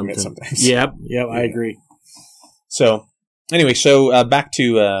admit. Sometimes. Yep, I agree. So anyway, back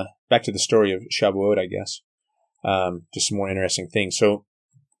to the story of Shavuot, I guess. Just some more interesting things. So,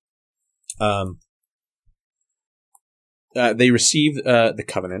 they received the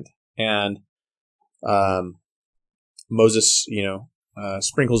covenant, and Moses,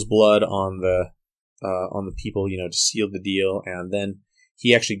 sprinkles blood on the people, to seal the deal, and then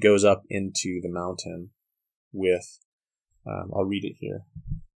he actually goes up into the mountain with. I'll read it here.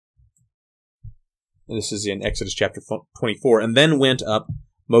 This is in Exodus chapter 24. And then went up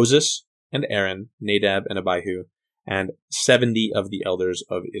Moses and Aaron, Nadab and Abihu, and 70 of the elders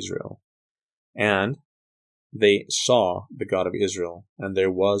of Israel. And they saw the God of Israel, and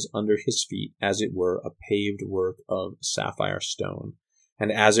there was under his feet, as it were, a paved work of sapphire stone,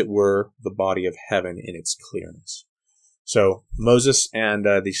 and as it were, the body of heaven in its clearness. So Moses and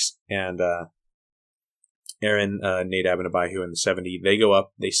Aaron, Nadab, and Abihu, and the 70, they go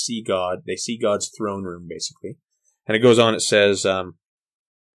up, they see God, they see God's throne room, basically. And it goes on, it says,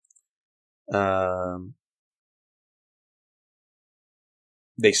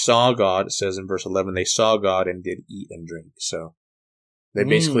 they saw God, it says in verse 11, they saw God and did eat and drink. So they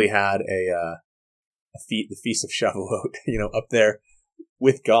basically had the Feast of Shavuot, up there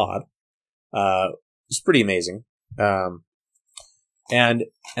with God. It's pretty amazing. And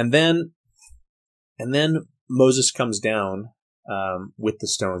then Moses comes down with the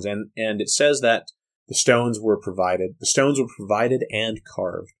stones, and it says that The stones were provided and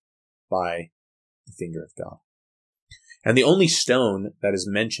carved by the finger of God. And the only stone that is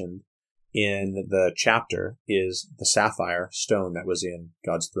mentioned in the chapter is the sapphire stone that was in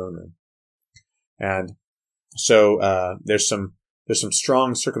God's throne room. And so there's some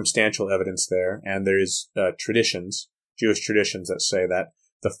strong circumstantial evidence there, and there's Jewish traditions that say that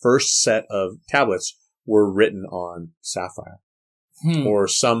the first set of tablets were written on sapphire, or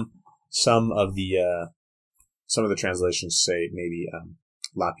some of the translations say maybe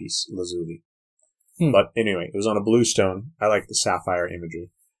lapis lazuli. But anyway, it was on a blue stone. I like the sapphire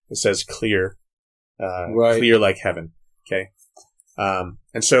imagery. It says clear, clear like heaven. Okay,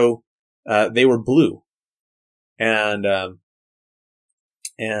 and so they were blue, and a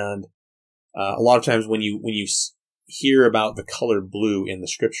lot of times when you hear about the color blue in the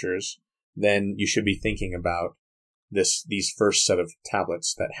scriptures, then you should be thinking about these first set of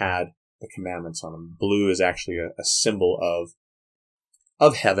tablets that had the commandments on them. Blue is actually a symbol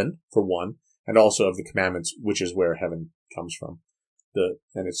of heaven, for one, and also of the commandments, which is where heaven comes from.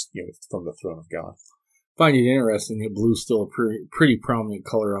 And it's from the throne of God. I find it interesting that blue is still a pretty prominent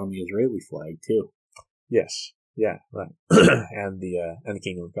color on the Israeli flag too. Yes. Yeah. Right. and the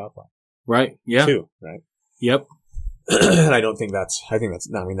Kingdom of God flag. Right. Yeah. Too. Right. Yep. And I think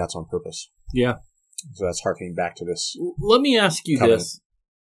that's on purpose. Yeah. So that's harkening back to this. Let me ask you covenant. this.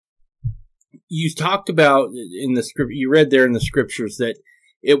 You talked about in the script, you read there in the scriptures that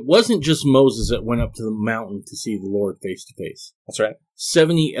it wasn't just Moses that went up to the mountain to see the Lord face to face. That's right.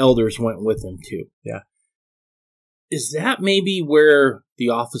 70 elders went with him too. Yeah. Is that maybe where the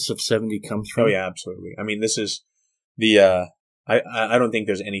office of 70 comes from? Oh yeah, absolutely. I mean, this is the, I don't think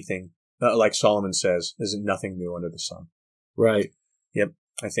there's anything, like Solomon says, there's nothing new under the sun. Right. Yep.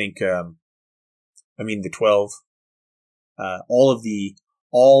 I think, the 12, all of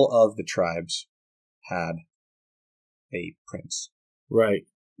the tribes had a prince. Right.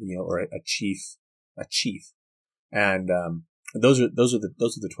 Or a chief. And, those are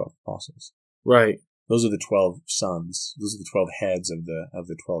the 12 apostles. Right. Those are the 12 sons. Those are the 12 heads of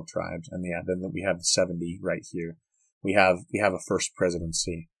the 12 tribes. And then we have the 70 right here. We have a first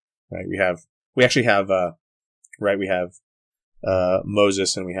presidency, right? We have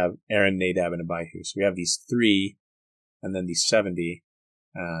Moses, and we have Aaron, Nadab, and Abihu. So we have these three, and then these 70.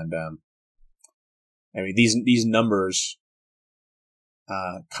 And, these numbers,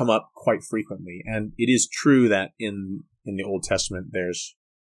 come up quite frequently. And it is true that in the Old Testament,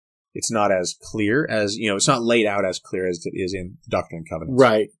 it's not as clear as, it's not laid out as clear as it is in Doctrine and Covenants.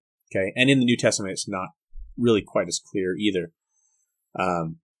 Right. Okay. And in the New Testament, it's not really quite as clear either.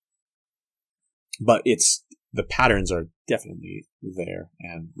 But the patterns are definitely there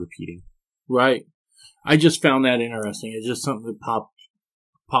and repeating. Right. I just found that interesting. It's just something that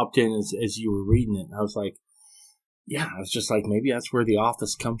popped in as you were reading it. I was like, yeah, I was just like, maybe that's where the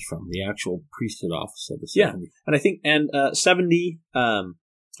office comes from, the actual priesthood office of the 70. Yeah. And I think, 70,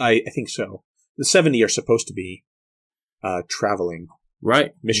 I think so. The 70 are supposed to be traveling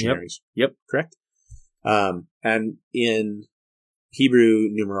missionaries. Yep. Correct? And in Hebrew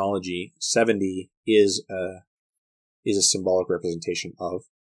numerology, 70 is a symbolic representation of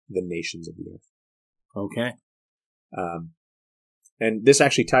the nations of the earth. Okay. And this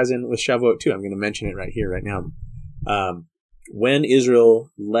actually ties in with Shavuot too. I'm going to mention it right here, right now. When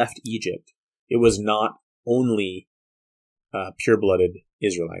Israel left Egypt, it was not only pure-blooded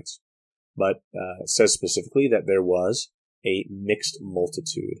Israelites, but it says specifically that there was a mixed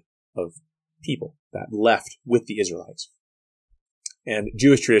multitude of people that left with the Israelites. And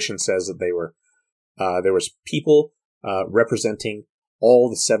Jewish tradition says that there was people representing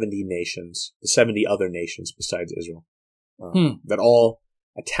all the 70 nations, the 70 other nations besides Israel, that all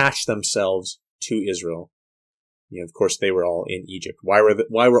attached themselves to Israel. Of course, they were all in Egypt. Why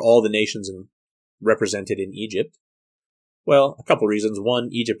were all the nations represented in Egypt? Well, a couple reasons. One,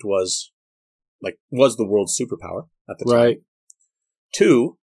 Egypt was the world's superpower at the time. Right.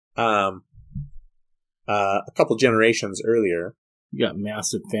 Two, a couple generations earlier, you got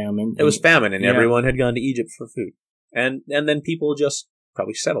massive famine. It was famine, and everyone had gone to Egypt for food, and then people just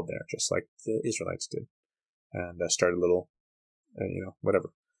probably settled there, just like the Israelites did, and started little,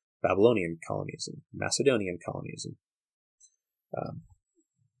 Babylonian colonies and Macedonian colonies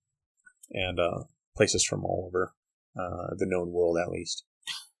and places from all over the known world, at least.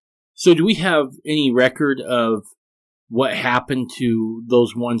 So do we have any record of what happened to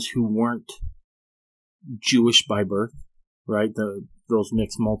those ones who weren't Jewish by birth, right? Those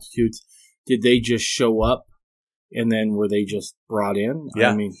mixed multitudes. Did they just show up and then were they just brought in? Yeah.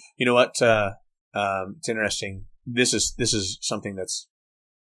 I mean, you know what? It's interesting. This is something that's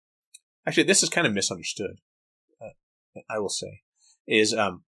Actually, this is kind of misunderstood. I will say, is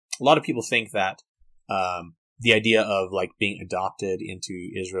a lot of people think that the idea of like being adopted into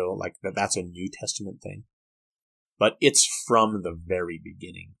Israel, like that's a New Testament thing, but it's from the very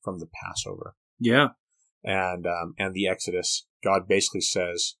beginning, from the Passover, and the Exodus. God basically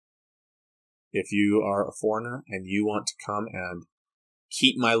says, if you are a foreigner and you want to come and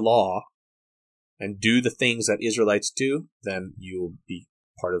keep my law and do the things that Israelites do, then you'll be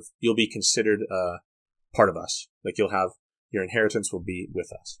considered part of us. Like your inheritance will be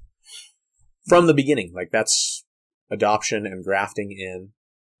with us. From the beginning, like that's adoption and grafting in.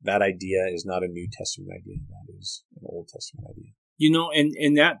 That idea is not a New Testament idea. That is an Old Testament idea.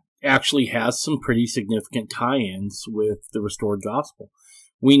 And that actually has some pretty significant tie-ins with the restored gospel.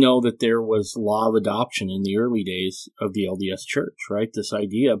 We know that there was law of adoption in the early days of the LDS Church, right? This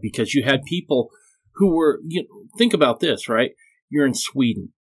idea, because you had people who were, think about this, right? You're in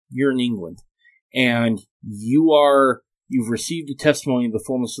Sweden, you're in England, and you've received a testimony of the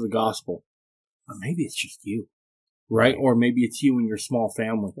fullness of the gospel. Or maybe it's just you, right? Or maybe it's you and your small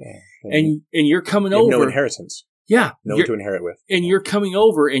family. Yeah. And you're coming over. No inheritance. Yeah. No one to inherit with. And you're coming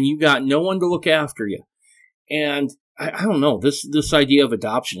over and you got no one to look after you. And I don't know, this idea of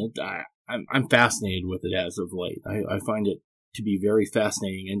adoption, I'm fascinated with it as of late. I find it to be very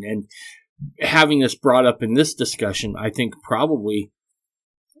fascinating. And having this brought up in this discussion, I think probably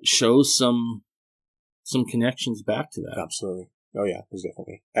shows some connections back to that. Absolutely. Oh yeah, there's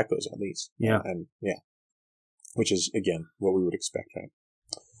definitely echoes at least. Yeah. And yeah. Which is again what we would expect, right?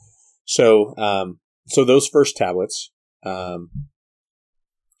 So those first tablets, they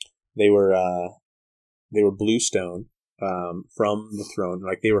were blue stone, from the throne,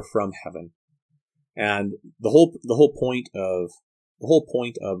 like they were from heaven. And the whole point of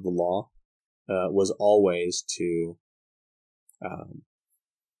the law, was always to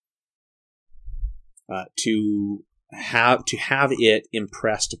have it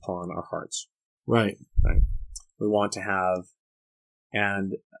impressed upon our hearts. Right. Right. We want to have,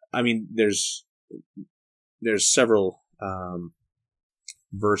 and I mean, there's several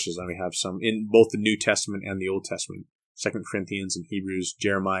verses. I mean, have some in both the New Testament and the Old Testament. 2 Corinthians and Hebrews,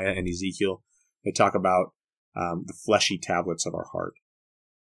 Jeremiah and Ezekiel. They talk about the fleshy tablets of our heart,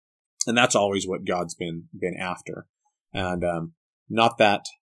 and that's always what God's been after. And not that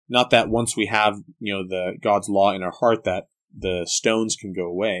once we have the God's law in our heart that the stones can go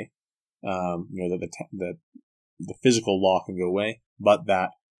away, that the physical law can go away, but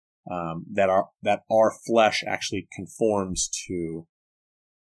that our flesh actually conforms to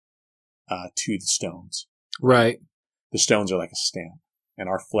the stones. Right. The stones are like a stamp, and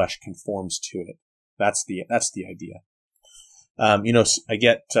our flesh conforms to it. That's the idea. I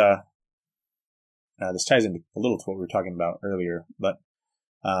get this ties into a little to what we were talking about earlier, but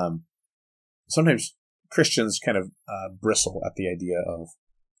sometimes Christians kind of bristle at the idea of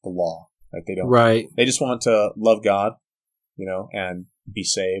the law. Like they don't. Right. They just want to love God, and be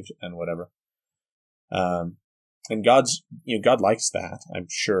saved and whatever. And God likes that, I'm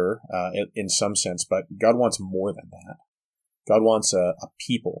sure, in some sense, but God wants more than that. God wants a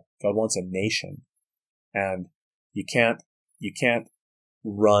people. God wants a nation. And you can't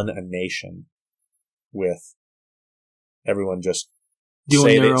run a nation with everyone just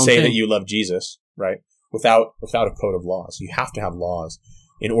say that you love Jesus, right? Without a code of laws. You have to have laws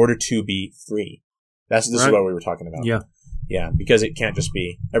in order to be free. This is what we were talking about. Yeah. Yeah, because it can't just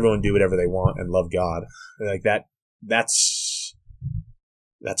be everyone do whatever they want and love God. Like that's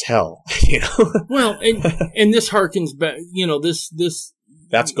hell, Well, and this harkens back, this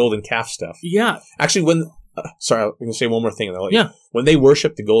that's golden calf stuff. Yeah. Actually, when sorry, I'm going to say one more thing and I'll let you. Yeah. When they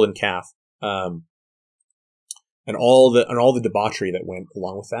worshiped the golden calf, and all the debauchery that went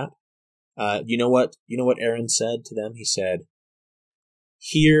along with that, you know what Aaron said to them? He said,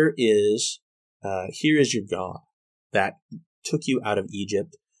 Here is your God that took you out of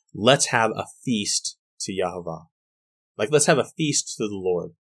Egypt. Let's have a feast to Yahweh. Like, let's have a feast to the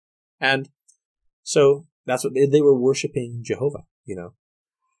Lord. And so that's what they were worshiping Jehovah,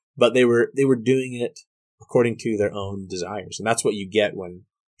 but they were doing it according to their own desires. And that's what you get when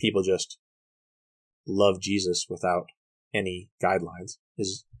people just love Jesus without any guidelines,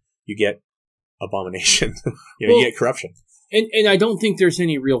 is you get abomination. You get corruption. And I don't think there's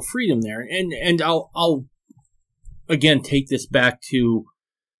any real freedom there. And I'll again take this back to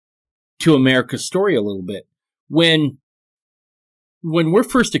America's story a little bit. When we're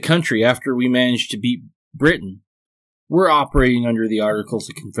first a country after we managed to beat Britain, we're operating under the Articles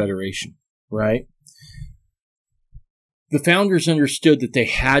of Confederation, right? The founders understood that they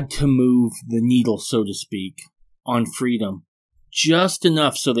had to move the needle, so to speak, on freedom just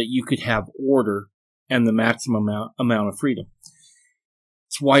enough so that you could have order and the maximum amount of freedom.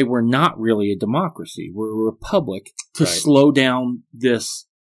 It's why we're not really a democracy. We're a republic to slow down this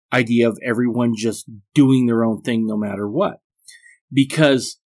idea of everyone just doing their own thing no matter what.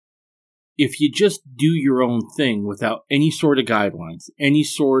 Because if you just do your own thing without any sort of guidelines, any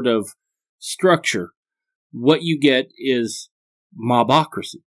sort of structure, what you get is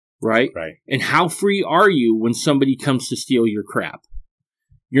mobocracy, right? Right. And how free are you when somebody comes to steal your crap?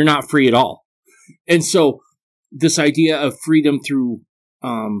 You're not free at all. And so this idea of freedom through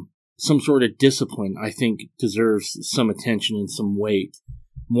some sort of discipline, I think, deserves some attention and some weight,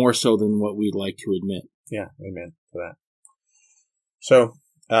 more so than what we'd like to admit. Yeah, amen to that. So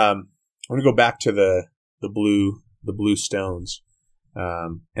I'm going to go back to the blue stones,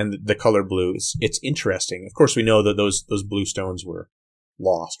 and the color blue. It's interesting. Of course, we know that those blue stones were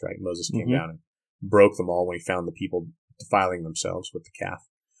lost, right? Moses came down and broke them all when he found the people defiling themselves with the calf.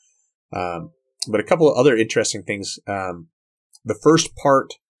 But a couple of other interesting things. The first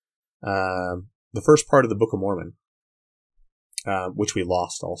part of the Book of Mormon, which we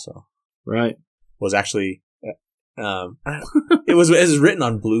lost also, right, was actually it was written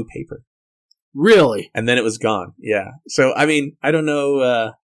on blue paper. Really? And then it was gone. Yeah. So I mean, I don't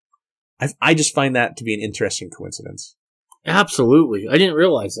know. I just find that to be an interesting coincidence. Absolutely, I didn't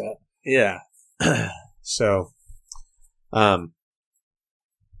realize that. Yeah. So, I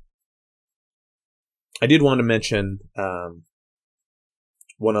did want to mention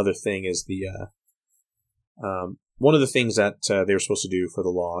one other thing is one of the things that they were supposed to do for the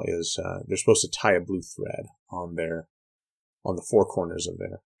law is they're supposed to tie a blue thread on the four corners of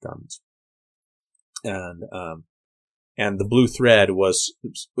their garments, and the blue thread was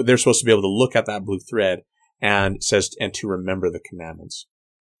they're supposed to be able to look at that blue thread and it says and to remember the commandments.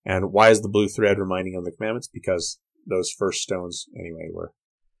 And why is the blue thread reminding them of the commandments? Because those first stones anyway were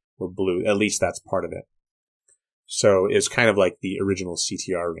blue. At least that's part of it. So it's kind of like the original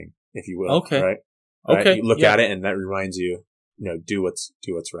CTR ring, if you will. Okay. Right? Okay. You look at it and that reminds you, do what's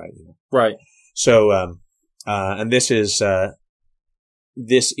right. Right. So, and this is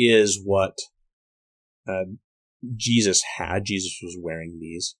what, Jesus had. Jesus was wearing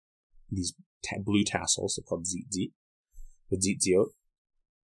these blue tassels. They're called tzitzit, the tzitziot.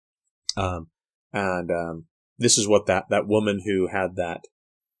 And this is what that woman who had that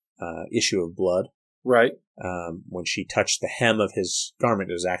issue of blood, right? When she touched the hem of his garment,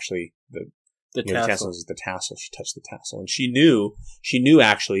 it was actually the tassel. The tassel is the tassel. She touched the tassel, and she knew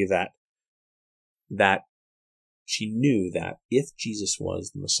actually that if Jesus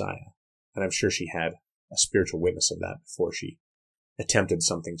was the Messiah, and I'm sure she had a spiritual witness of that before she attempted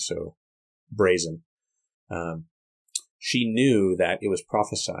something so brazen. She knew that it was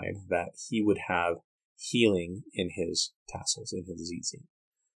prophesied that he would have healing in his tassels, in his tzitzit.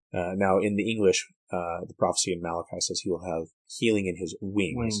 Now, in the English, the prophecy in Malachi says he will have healing in his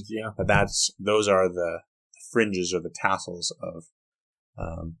wings. Yeah. But those are the fringes or the tassels of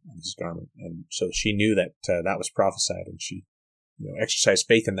his garment. And so she knew that that was prophesied, and she exercised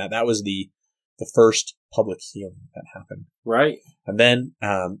faith in that. That was the first public healing that happened. Right. And then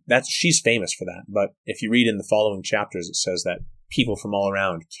she's famous for that. But if you read in the following chapters, it says that people from all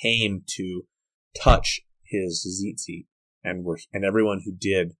around came to touch his tzitzit, and everyone who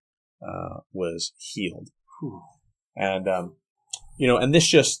did was healed. Whew. And and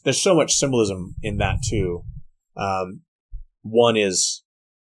there's so much symbolism in that too. One is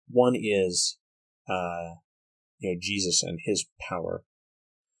Jesus and his power.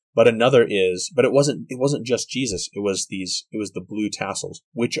 But another but it wasn't just Jesus. It was the blue tassels,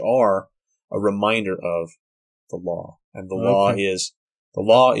 which are a reminder of the law. And the law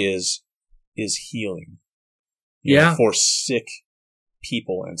is healing. For sick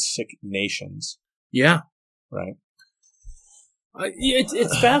people and sick nations. Yeah. Right.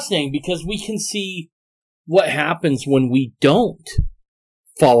 It's fascinating because we can see what happens when we don't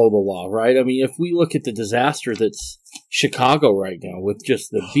follow the law, right? I mean, if we look at the disaster that's Chicago right now with just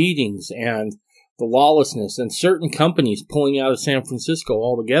the beatings and the lawlessness and certain companies pulling out of San Francisco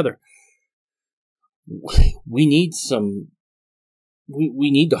altogether, we need to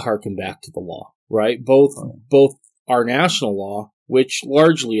hearken back to the law, right? Both our national law, which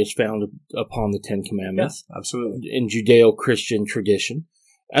largely is founded upon the Ten Commandments, absolutely, in Judeo-Christian tradition,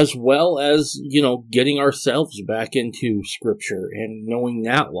 as well as, getting ourselves back into Scripture and knowing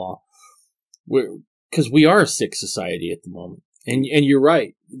that law. Because we are a sick society at the moment. And you're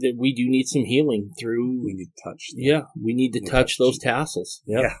right, that we do need some healing through... We need to touch. We need to touch those tassels.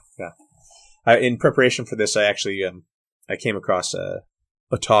 Yeah. In preparation for this, I actually I came across a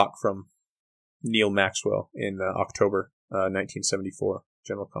talk from Neil Maxwell in October 1974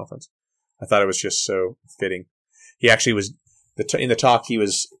 General Conference. I thought it was just so fitting. He actually was in the talk. He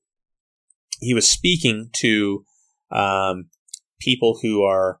was speaking to people who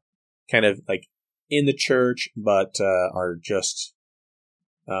are kind of like in the church, but are just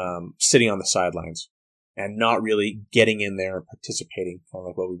sitting on the sidelines and not really getting in there and participating, kind of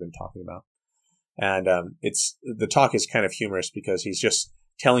like what we've been talking about. And the talk is kind of humorous because he's just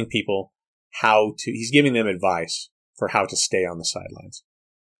telling people he's giving them advice for how to stay on the sidelines.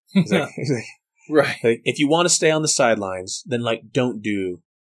 He's like, right. Like, if you want to stay on the sidelines, then don't do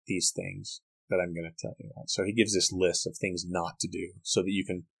these things that I'm going to tell you about. So he gives this list of things not to do so that you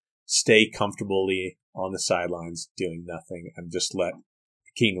can stay comfortably on the sidelines doing nothing and just let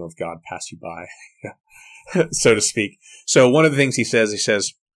the kingdom of God pass you by, so to speak. So one of the things he says,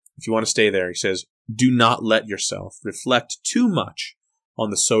 if you want to stay there, he says, do not let yourself reflect too much on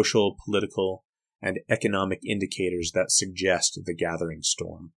the social, political, and economic indicators that suggest the gathering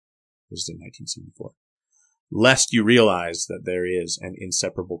storm. This is in 1974. Lest you realize that there is an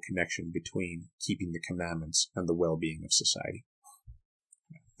inseparable connection between keeping the commandments and the well-being of society.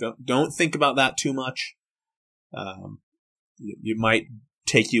 Don't think about that too much. You might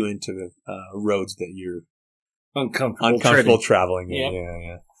take you into the roads that you're uncomfortable traveling in. Yep.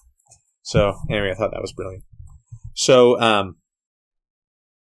 Yeah. So anyway, I thought that was brilliant. So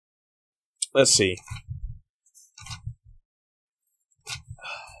let's see.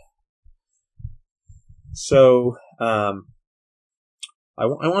 So I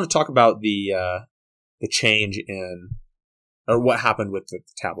want to talk about the change in, or what happened with the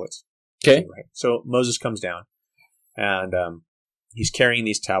tablets. Okay. Right. So Moses comes down, and he's carrying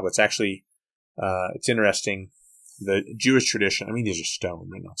these tablets. Actually, it's interesting. The Jewish tradition, these are stone,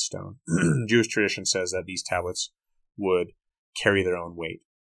 right? Not stone. Jewish tradition says that these tablets would carry their own weight.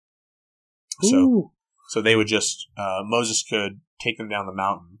 So they would just, Moses could take them down the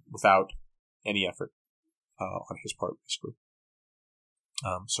mountain without any effort on his part, basically.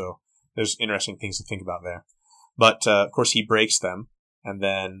 So there's interesting things to think about there. But, of course, he breaks them, and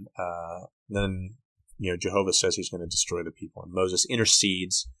then Jehovah says he's going to destroy the people. And Moses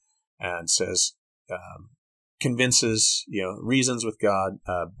intercedes and says, convinces, reasons with God,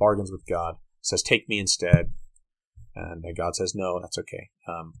 bargains with God, says, take me instead. And God says, no, that's okay.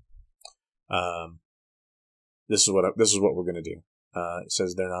 This is what we're going to do. It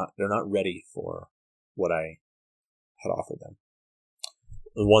says they're not ready for what I had offered them.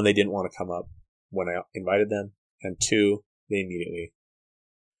 One, they didn't want to come up when I invited them, and two, they immediately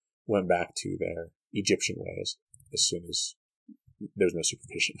went back to their Egyptian ways as soon as there's no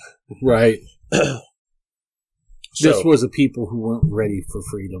supervision. Right. So, this was a people who weren't ready for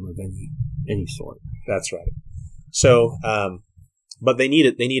freedom of any sort. That's right. So, but they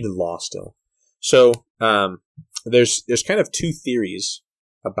needed law still. So, there's kind of two theories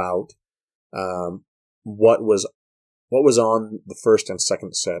about what was on the first and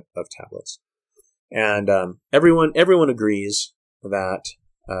second set of tablets, and everyone agrees that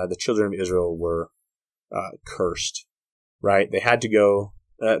the children of Israel were cursed. Right? They had to go.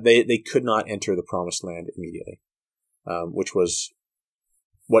 They could not enter the promised land immediately. Which was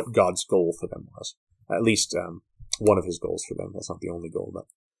what God's goal for them was. At least one of his goals for them. That's not the only goal, but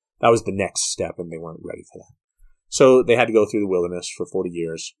that was the next step, and they weren't ready for that. So they had to go through the wilderness for 40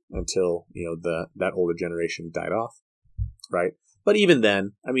 years until that older generation died off, right? But even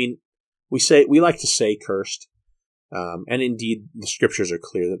then, we like to say cursed, and indeed the scriptures are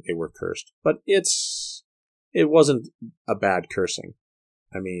clear that they were cursed. But it wasn't a bad cursing.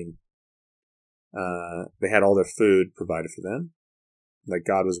 They had all their food provided for them. Like,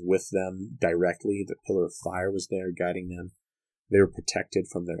 God was with them directly. The pillar of fire was there guiding them. They were protected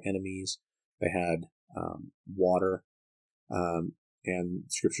from their enemies. They had water. And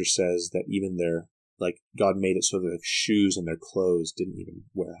scripture says that even God made it so that their shoes and their clothes didn't even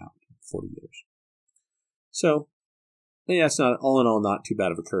wear out for 40 years. So, yeah, it's not, all in all, not too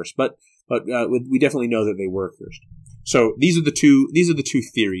bad of a curse. But we definitely know that they were cursed. So these are the two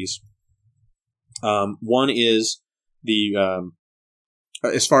theories. One is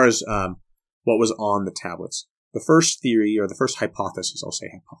as far as what was on the tablets. The first theory, or the first hypothesis, I'll say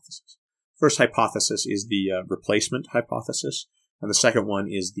hypothesis. First hypothesis is the replacement hypothesis, and the second one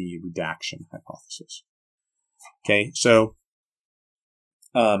is the redaction hypothesis. Okay, so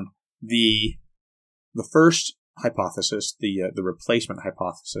the first hypothesis, the replacement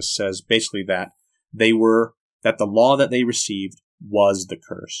hypothesis, says basically that that the law that they received was the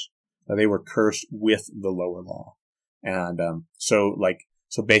curse. That they were cursed with the lower law. And so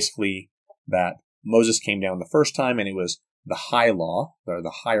basically that Moses came down the first time, and it was the high law, or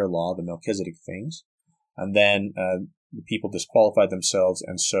the higher law, the Melchizedek things. And then the people disqualified themselves,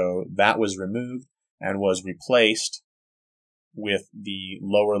 and so that was removed and was replaced with the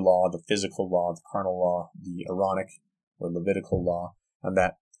lower law, the physical law, the carnal law, the Aaronic or Levitical law,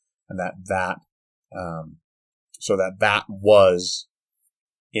 so that was,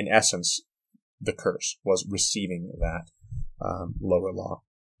 in essence, the curse, was receiving that lower law.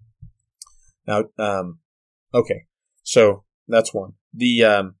 Now, okay, so that's one.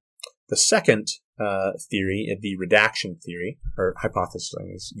 The second theory, the redaction theory, or hypothesis, I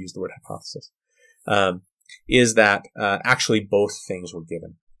use the word hypothesis, is that actually both things were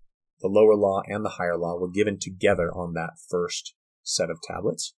given. The lower law and the higher law were given together on that first set of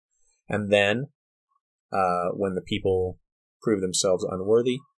tablets. And then, when the people proved themselves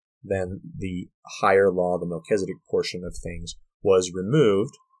unworthy, then the higher law, the Melchizedek portion of things, was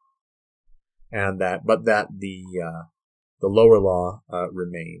removed, and the lower law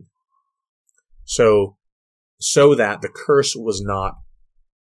remained. So that the curse was not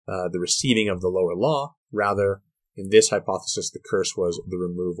the receiving of the lower law. Rather, in this hypothesis, the curse was the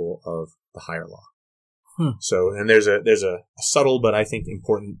removal of the higher law. So, and there's a subtle but I think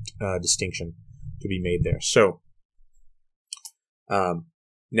important distinction to be made there. So,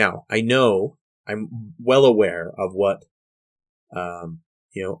 now I'm well aware of what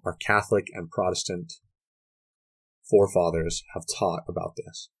our Catholic and Protestant forefathers have taught about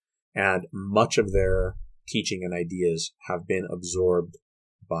this, and much of their teaching and ideas have been absorbed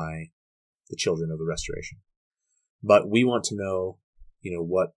by the children of the Restoration. But we want to know,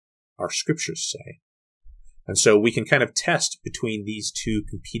 what our scriptures say. And so we can kind of test between these two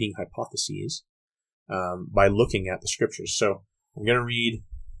competing hypotheses by looking at the scriptures. So I'm going to read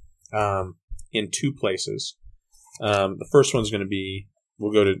in two places. The first one's going to be,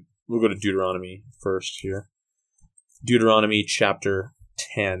 we'll go to Deuteronomy first here. Deuteronomy chapter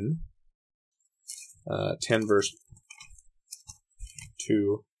 10, 10 verse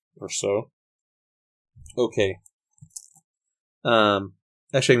 2 or so. Okay.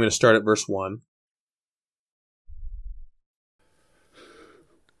 Actually, I'm going to start at verse 1.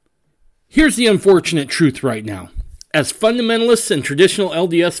 Here's the unfortunate truth right now. As fundamentalists and traditional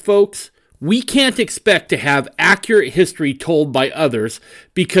LDS folks, we can't expect to have accurate history told by others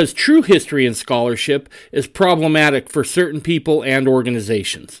because true history and scholarship is problematic for certain people and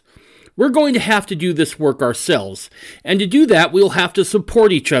organizations. We're going to have to do this work ourselves, and to do that, we'll have to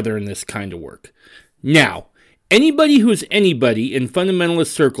support each other in this kind of work. Now, anybody who's anybody in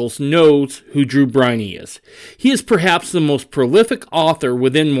fundamentalist circles knows who Drew Briney is. He is perhaps the most prolific author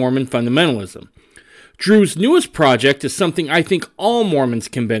within Mormon fundamentalism. Drew's newest project is something I think all Mormons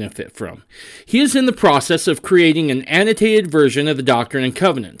can benefit from. He is in the process of creating an annotated version of the Doctrine and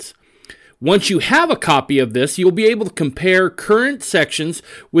Covenants. Once you have a copy of this, you'll be able to compare current sections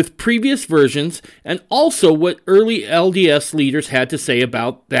with previous versions and also what early LDS leaders had to say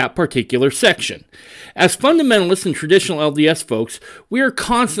about that particular section. As fundamentalists and traditional LDS folks, we are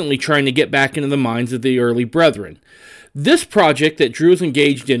constantly trying to get back into the minds of the early brethren. This project that Drew is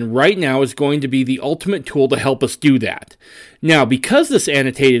engaged in right now is going to be the ultimate tool to help us do that. Now, because this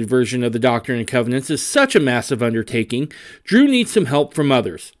annotated version of the Doctrine and Covenants is such a massive undertaking, Drew needs some help from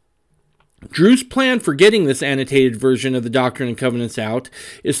others. Drew's plan for getting this annotated version of the Doctrine and Covenants out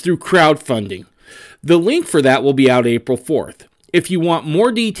is through crowdfunding. The link for that will be out April 4th. If you want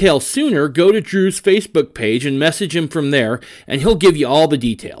more details sooner, go to Drew's Facebook page and message him from there, and he'll give you all the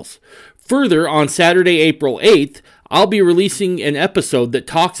details. Further, on Saturday, April 8th, I'll be releasing an episode that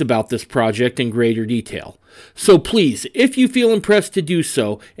talks about this project in greater detail. So please, if you feel impressed to do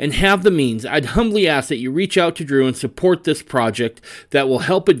so and have the means, I'd humbly ask that you reach out to Drew and support this project that will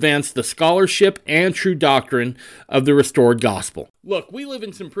help advance the scholarship and true doctrine of the restored gospel. Look, we live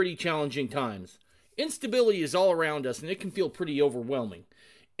in some pretty challenging times. Instability is all around us and it can feel pretty overwhelming.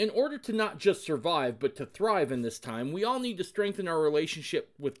 In order to not just survive, but to thrive in this time, we all need to strengthen our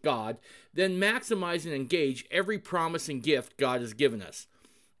relationship with God, then maximize and engage every promise and gift God has given us.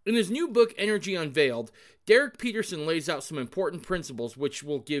 In his new book, Energy Unveiled, Derek Peterson lays out some important principles which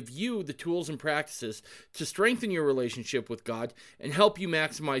will give you the tools and practices to strengthen your relationship with God and help you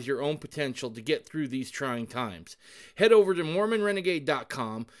maximize your own potential to get through these trying times. Head over to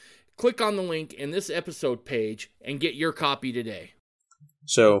MormonRenegade.com, click on the link in this episode page, and get your copy today.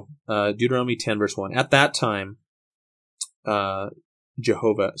 So, Deuteronomy 10, verse 1. At that time,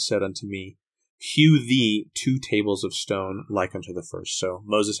 Jehovah said unto me, hew thee 2 tables of stone like unto the first. So,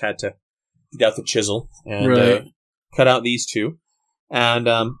 Moses had to get out the chisel and cut out these 2. And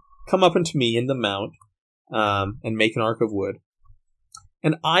come up unto me in the mount and make an ark of wood.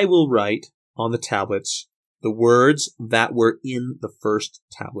 And I will write on the tablets the words that were in the first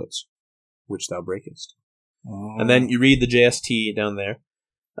tablets, which thou breakest. And then you read the JST down there.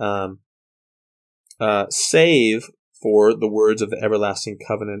 Save for the words of the everlasting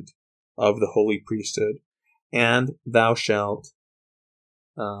covenant of the holy priesthood, and thou shalt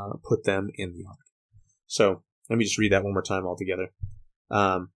put them in the ark. So let me just read that one more time all together.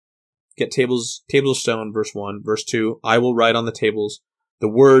 Get tables of stone, verse 1. Verse 2, I will write on the tables the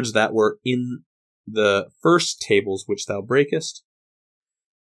words that were in the first tables which thou breakest,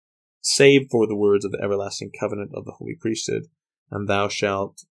 save for the words of the everlasting covenant of the holy priesthood, and thou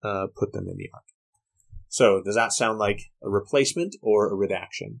shalt put them in the ark. So does that sound like a replacement or a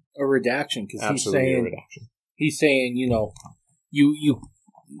redaction? A redaction, because Absolutely a redaction. He's saying, You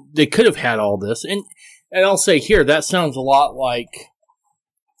they could have had all this, and I'll say here that sounds a lot like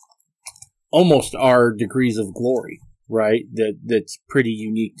almost our degrees of glory, right? That's pretty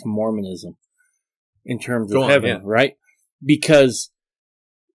unique to Mormonism in terms of heaven, right? Because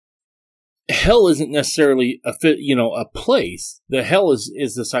hell isn't necessarily a place. The hell is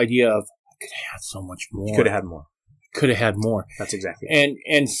this idea of I could have had so much more. You could have had more. Could have had more. That's exactly it.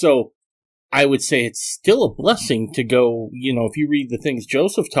 And so I would say it's still a blessing to go, if you read the things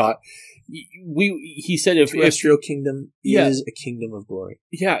Joseph taught, he said if terrestrial kingdom is a kingdom of glory.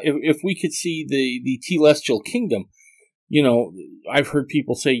 Yeah, if we could see the telestial kingdom, I've heard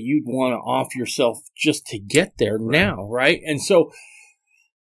people say you'd want to off yourself just to get there now, right? And so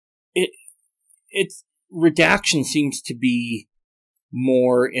it's redaction seems to be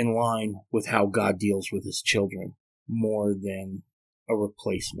more in line with how God deals with his children more than a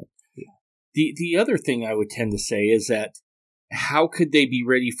replacement. Yeah. The other thing I would tend to say is that how could they be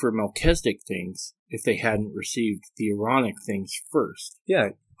ready for Melchizedek things if they hadn't received the Aaronic things first? Yeah,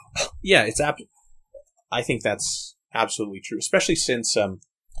 I think that's absolutely true, especially since the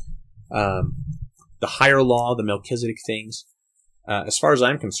higher law, the Melchizedek things, as far as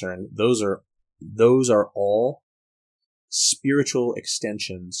I'm concerned, those are all spiritual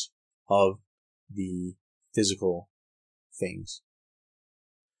extensions of the physical things.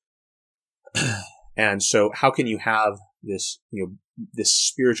 And so how can you have this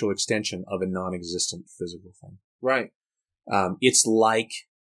spiritual extension of a non-existent physical thing? Right. It's like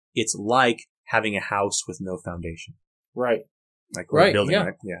having a house with no foundation. Right. Like we're building,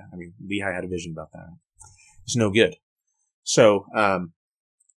 right? Yeah. I mean, Lehi had a vision about that. It's no good. So,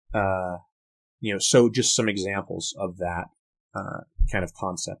 so just some examples of that kind of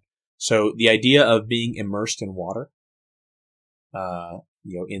concept. So the idea of being immersed in water,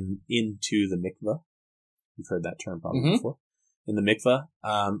 into the mikveh. You've heard that term probably before. In the mikveh,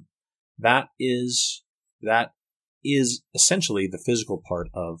 that is essentially the physical part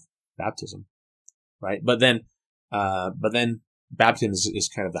of baptism, right? But then baptism is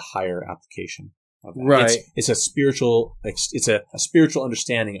kind of the higher application of that. Right. It's a spiritual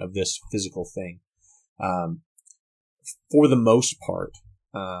understanding of this physical thing. For the most part,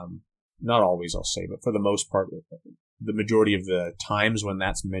 not always, I'll say, but for the most part, the majority of the times when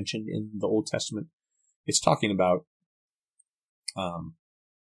that's mentioned in the Old Testament, it's talking about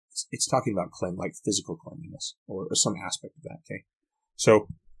like physical cleanliness or some aspect of that. Okay, so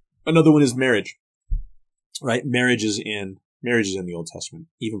another one is marriage, right? Marriage is in the Old Testament,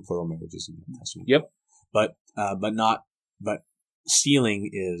 even plural marriages in the Old Testament. Yep, but stealing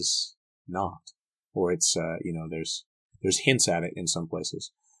is not, or it's there's hints at it in some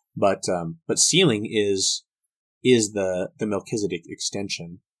places, but sealing is the Melchizedek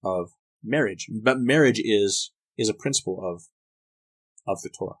extension of marriage. But marriage is a principle of the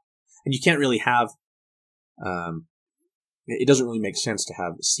Torah. And you can't really have, it doesn't really make sense to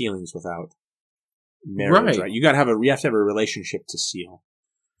have sealings without marriage, right? You have to have a relationship to seal.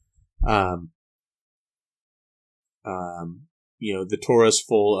 The Torah is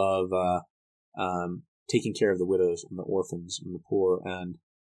full of, taking care of the widows and the orphans and the poor and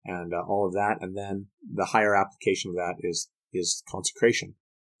all of that. And then the higher application of that is consecration,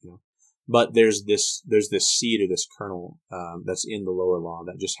 But there's this seed or this kernel, that's in the lower law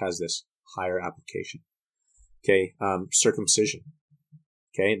that just has this higher application. Okay. Circumcision.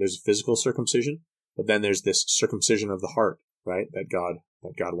 Okay. There's a physical circumcision, but then there's this circumcision of the heart, right? That God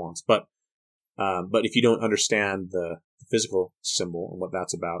wants. But if you don't understand the physical symbol and what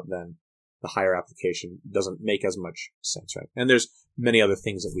that's about, then the higher application doesn't make as much sense, right? And there's many other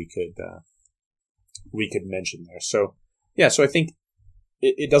things that we could mention there. So, yeah, so I think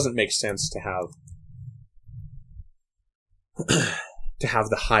it doesn't make sense to have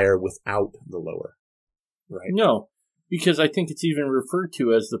the higher without the lower, right? No, because I think it's even referred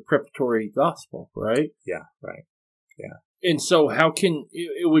to as the preparatory gospel, right? Yeah, right. Yeah. And so how can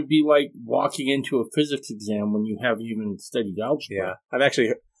it would be like walking into a physics exam when you haven't even studied algebra? Yeah.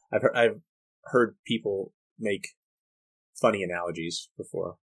 I've heard people, make funny analogies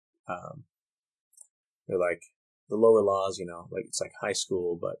before. They're like the lower laws, like it's like high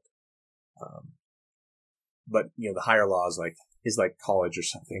school, but the higher laws is like college or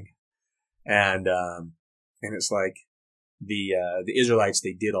something. And it's like the Israelites,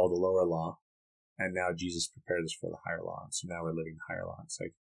 they did all the lower law, and now Jesus prepared us for the higher law. And so now we're living the higher law. It's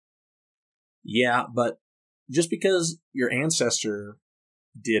like, yeah, but just because your ancestor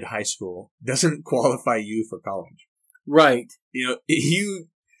did high school doesn't qualify you for college. Right. Your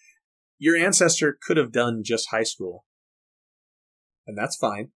ancestor could have done just high school, and that's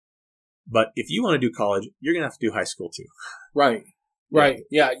fine. But if you want to do college, you're going to have to do high school too. Right. Right.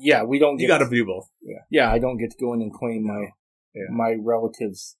 Yeah. We don't get. You got to do both. Yeah. Yeah. I don't get to go in and claim my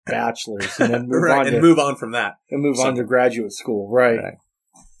relative's bachelor's and then move right, on and move on from that and move on to graduate school. Right.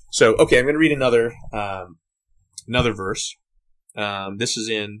 So, okay, I'm going to read another verse. This is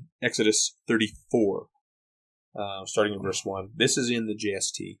in Exodus 34, starting in verse 1. This is in the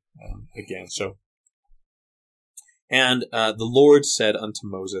JST again. So, and the Lord said unto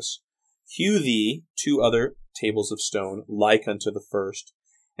Moses, Hew thee 2 other tables of stone, like unto the first,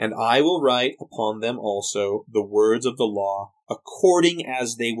 and I will write upon them also the words of the law, according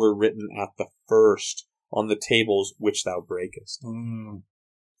as they were written at the first, on the tables which thou breakest.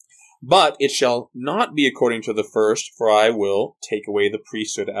 But it shall not be according to the first, for I will take away the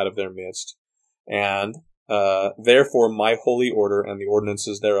priesthood out of their midst, and therefore my holy order and the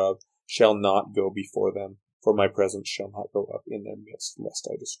ordinances thereof shall not go before them, for my presence shall not go up in their midst, lest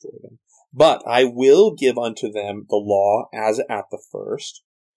I destroy them. But I will give unto them the law as at the first,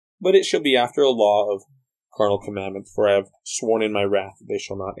 but it shall be after a law of carnal commandments, for I have sworn in my wrath that they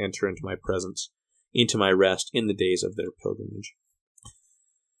shall not enter into my presence, into my rest in the days of their pilgrimage.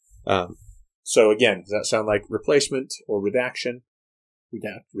 So again, does that sound like replacement or redaction?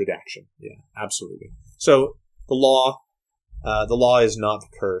 Redaction. Yeah, absolutely. So the law is not the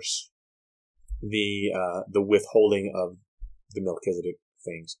curse. The withholding of the Melchizedek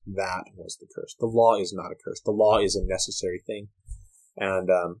things, that was the curse. The law is not a curse. The law is a necessary thing. And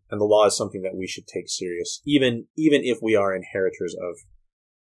the law is something that we should take serious, even if we are inheritors of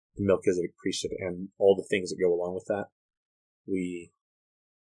the Melchizedek priesthood and all the things that go along with that. We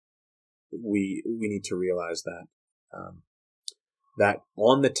need to realize that that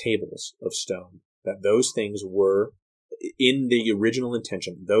on the tables of stone, that those things were, in the original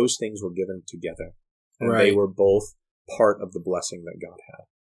intention, those things were given together, and they were both part of the blessing that God had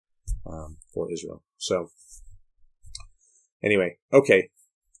for Israel. So anyway, okay.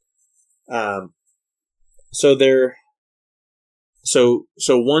 So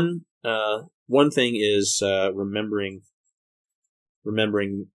one thing is remembering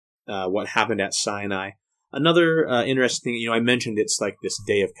what happened at Sinai. Another interesting thing, I mentioned it's like this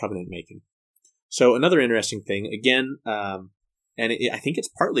day of covenant making. So another interesting thing, again, I think it's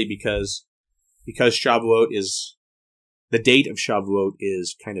partly because Shavuot is, the date of Shavuot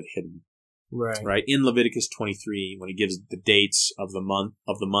is kind of hidden. Right. In Leviticus 23, when he gives the dates of the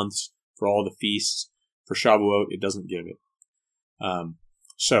months for all the feasts, for Shavuot, it doesn't give it.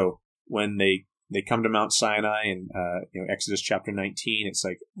 So when they come to Mount Sinai and Exodus chapter 19, it's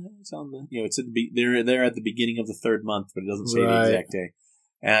like it's on the it's at they're at the beginning of the 3rd month, but it doesn't say the exact day.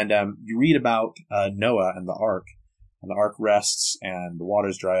 And you read about Noah and the ark rests and the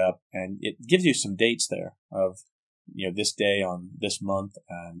waters dry up, and it gives you some dates there of this day on this month,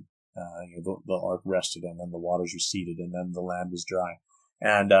 and the ark rested, and then the waters receded, and then the land was dry.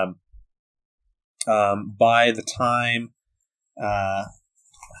 And by the time let's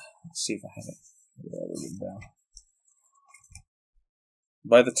see if I have it.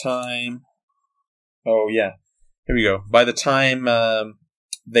 By the time, here we go. By the time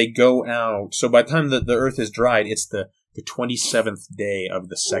they go out, so by the time the earth is dried, it's the 27th day of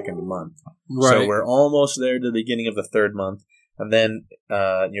the 2nd month. So we're almost there to the beginning of the 3rd month. And then,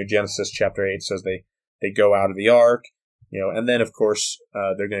 Genesis chapter 8 says they go out of the ark, and then of course,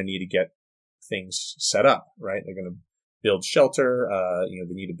 they're going to need to get things set up, right? They're going to build shelter,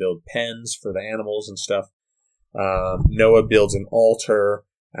 they need to build pens for the animals and stuff. Noah builds an altar,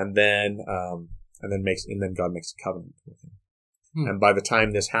 and then God makes a covenant with him. And by the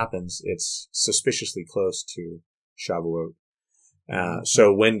time this happens, it's suspiciously close to Shavuot.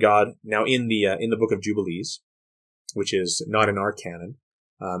 So when God, now in the book of Jubilees, which is not in our canon,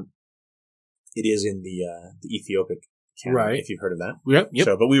 it is in the Ethiopic canon, if you've heard of that. Yep.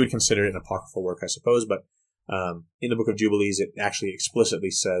 So, but we would consider it an apocryphal work, I suppose. But in the book of Jubilees, it actually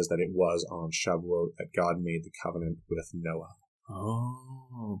explicitly says that it was on Shavuot that God made the covenant with Noah.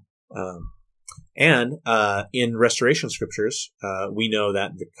 Oh. And in restoration scriptures, we know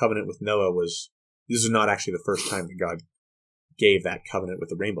that the covenant with Noah was this is not actually the first time that God gave that covenant with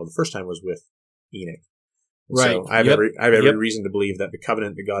the rainbow. The first time was with Enoch. And Right. So I have every Yep. reason to believe that the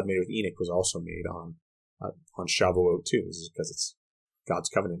covenant that God made with Enoch was also made on Shavuot too. This is because it's God's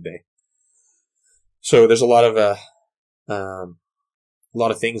covenant day. So there's a lot of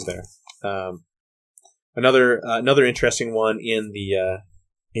things there. Another interesting one in the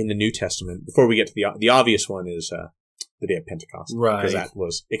New Testament. Before we get to the obvious one is the day of Pentecost, Right. Because that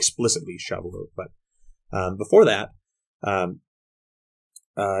was explicitly Shavuot. But before that,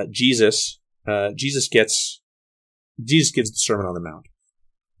 Jesus gives the Sermon on the Mount,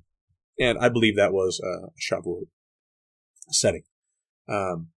 and I believe that was a Shavuot setting.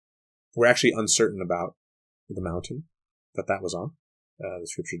 We're actually uncertain about the mountain that was on. The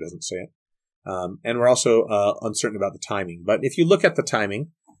scripture doesn't say it. And we're also uncertain about the timing. But if you look at the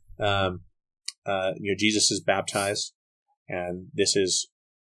timing, Jesus is baptized, and this is,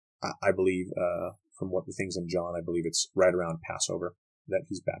 I believe, from what the things in John, I believe it's right around Passover that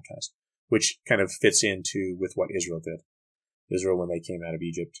he's baptized, which kind of fits into with what Israel did. Israel, when they came out of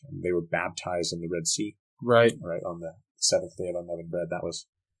Egypt, and they were baptized in the Red Sea. Right. Right, on the seventh day of unleavened bread. That was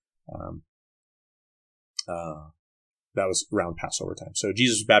around Passover time. So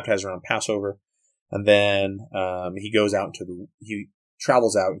Jesus was baptized around Passover, and then he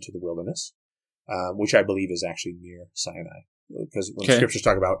travels out into the wilderness, which I believe is actually near Sinai. Because when the scriptures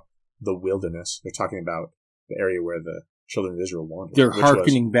talk about the wilderness, they're talking about the area where the children of Israel wandered. They're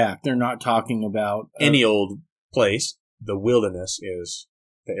hearkening back. They're not talking about any old place. The wilderness is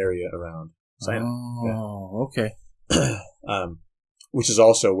the area around Sinai. Oh, okay. Which is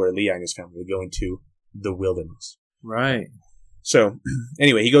also where Lehi and his family go into the wilderness. Right. So,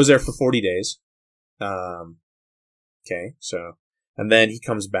 anyway, he goes there for 40 days. And then he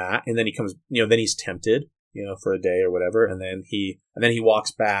comes back, and then then he's tempted, for a day or whatever, and then he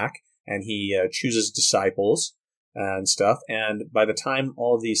walks back, and he chooses disciples and stuff, and by the time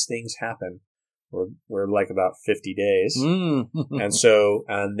all of these things happen, we're like about 50 days, and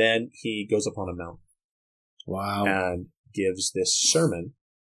then he goes up on a mountain. Wow. And gives this sermon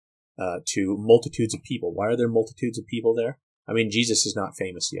to multitudes of people. Why are there multitudes of people there? I mean, Jesus is not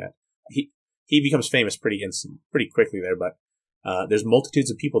famous yet. He becomes famous pretty quickly there, but there's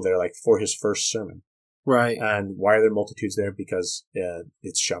multitudes of people there, like for his first sermon. Right. And why are there multitudes there? Because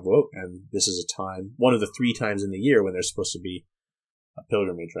it's Shavuot, and this is a time, one of the 3 times in the year when there's supposed to be a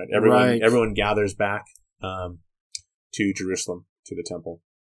pilgrimage, right? Everyone gathers back to Jerusalem, to the temple,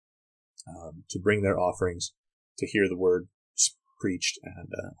 to bring their offerings, to hear the word preached, and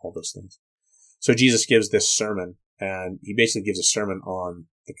all those things. So Jesus gives this sermon, and he basically gives a sermon on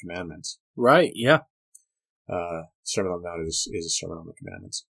the commandments. Right, yeah. Sermon on the Mount is a sermon on the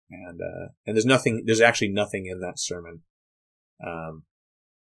commandments. And there's actually nothing in that sermon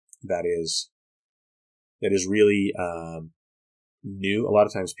that is really new. A lot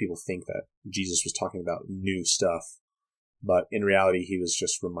of times people think that Jesus was talking about new stuff, but in reality he was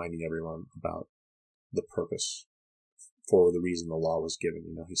just reminding everyone about the purpose for the reason the law was given.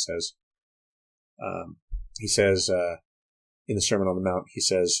 He says in the Sermon on the Mount, he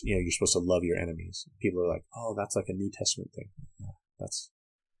says, you're supposed to love your enemies. People are like, oh, that's like a New Testament thing.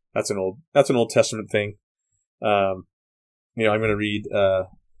 That's an Old Testament thing. I'm going to read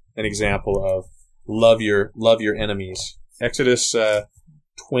an example of love your enemies. Exodus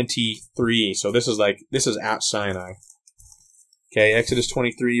 23. So this is at Sinai. Okay, Exodus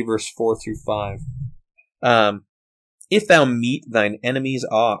 23, verse 4 through 5. If thou meet thine enemy's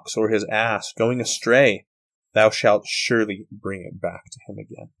ox or his ass going astray, thou shalt surely bring it back to him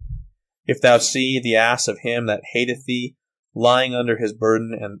again. If thou see the ass of him that hateth thee lying under his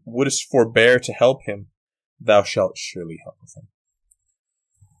burden, and wouldest forbear to help him, thou shalt surely help with him.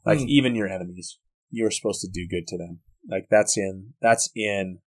 Like, even your enemies, you are supposed to do good to them. Like, that's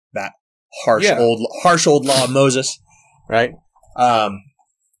in that harsh old law of Moses, right?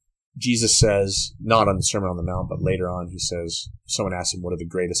 Jesus says, not on the Sermon on the Mount, but later on, he says, someone asks him, what are the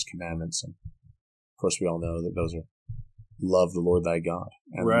greatest commandments? And of course, we all know that those are love the Lord thy God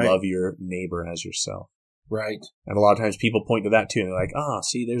and love your neighbor as yourself. Right. And a lot of times people point to that too, and they're like,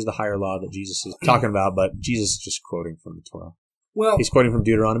 see, there's the higher law that Jesus is talking about, but Jesus is just quoting from the Torah. Well, he's quoting from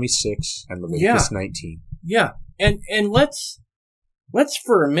Deuteronomy 6 and Leviticus 19. Yeah. And let's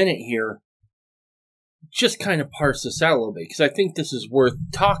for a minute here just kind of parse this out a little bit, because I think this is worth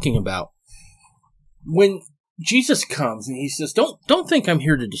talking about. When Jesus comes and he says, don't think I'm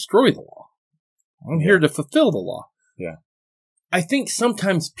here to destroy the law. I'm here to fulfill the law. Yeah. I think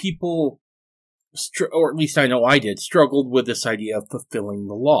sometimes people, or at least I know I did, struggled with this idea of fulfilling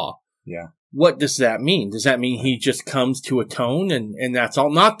the law. Yeah. what does that mean? Does that mean he just comes to atone and that's all?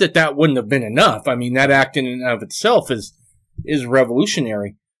 Not that that wouldn't have been enough. I mean, that act in and of itself is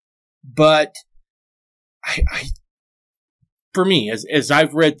revolutionary. But for me, as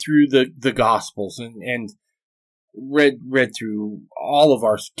I've read through the Gospels and read through all of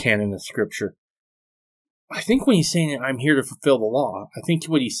our canon of Scripture, I think when he's saying I'm here to fulfill the law, I think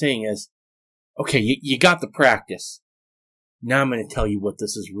what he's saying is, okay, you got the practice. Now I'm going to tell you what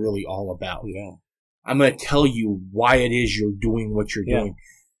this is really all about. Yeah. I'm going to tell you why it is you're doing what you're doing.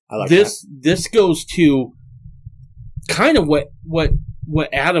 I like this. This goes to kind of what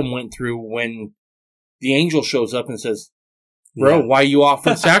Adam went through when the angel shows up and says, "Bro, why are you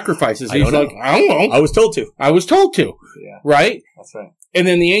offering sacrifices?" He's like, "I don't know. I was told to. Yeah. Right? That's right. And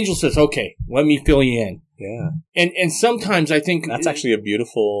then the angel says, "Okay, let me fill you in." Yeah. And sometimes I think that's actually a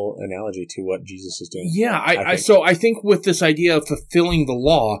beautiful analogy to what Jesus is doing. Yeah. I think with this idea of fulfilling the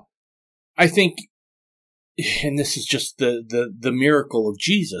law, I think, and this is just the miracle of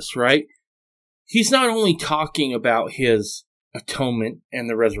Jesus, right? He's not only talking about his atonement and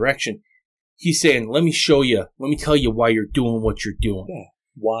the resurrection. He's saying, let me show you, let me tell you why you're doing what you're doing. Yeah.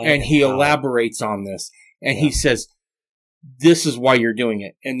 Why? And he elaborates on this. And he says, this is why you're doing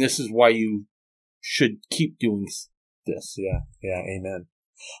it. And this is why you should keep doing this. Yeah. Yeah. Amen.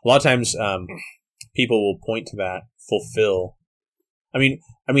 A lot of times, people will point to that fulfill. I mean,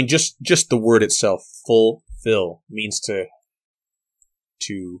 just the word itself, fulfill, means to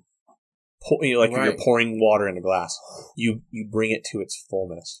pour, like if you're pouring water in a glass, you bring it to its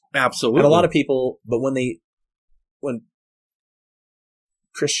fullness. Absolutely. And a lot of people, but when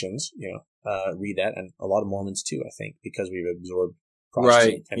Christians, read that, and a lot of Mormons too, I think, because we've absorbed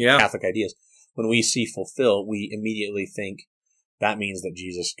Protestant and Catholic ideas. When we see fulfill, we immediately think that means that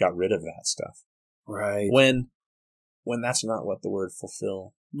Jesus got rid of that stuff. Right. When that's not what the word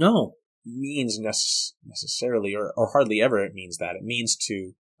fulfill means necessarily, or hardly ever it means that. It means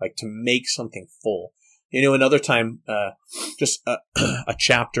to make something full. Another time, just a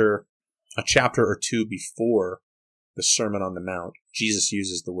chapter or two before the Sermon on the Mount, Jesus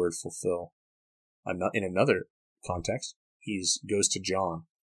uses the word fulfill. In another context, he goes to John.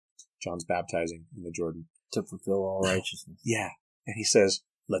 John's baptizing in the Jordan. To fulfill all righteousness. Yeah. And he says,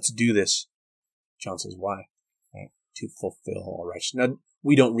 let's do this. John says, why? Right? To fulfill all righteousness. Now,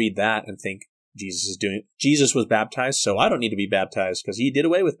 we don't read that and think Jesus was baptized, so I don't need to be baptized because he did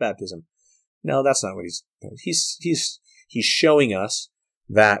away with baptism. No, that's not what he's showing us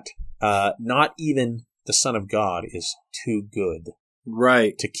that not even the Son of God is too good,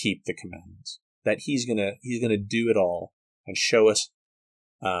 right, to keep the commandments. That he's gonna do it all and show us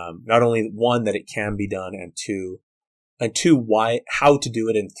not only one, that it can be done, and two why, how to do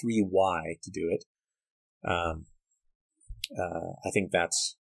it, and three, why to do it. I think that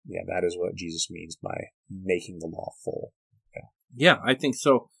is what Jesus means by making the law full. Yeah, I think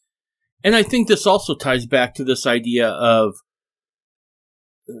so. And I think this also ties back to this idea of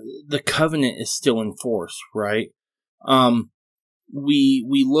the covenant is still in force, right?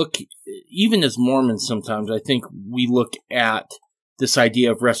 We look, even as Mormons sometimes, I think we look at this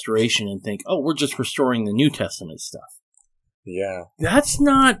idea of restoration and think, oh, we're just restoring the New Testament stuff. Yeah. That's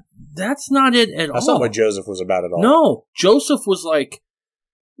not it at all. That's not what Joseph was about at all. No. Joseph was like,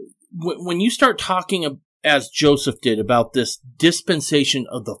 when you start talking as Joseph did about this dispensation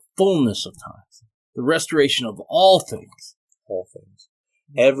of the fullness of times, the restoration of all things. All things.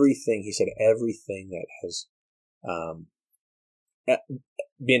 Everything, he said, everything that has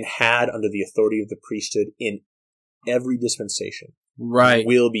been had under the authority of the priesthood in every dispensation, right,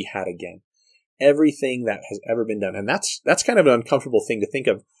 will be had again. Everything that has ever been done. And that's kind of an uncomfortable thing to think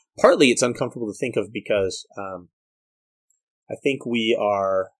of. Partly it's uncomfortable to think of because I think we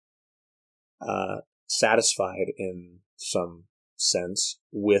are satisfied in some sense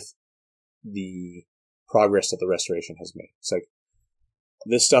with the progress that the restoration has made. It's like,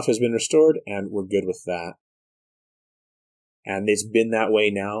 this stuff has been restored and we're good with that. And it's been that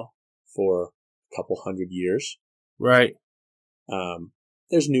way now for a couple hundred years. Right.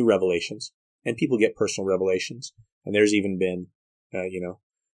 There's new revelations, and people get personal revelations. And there's even been,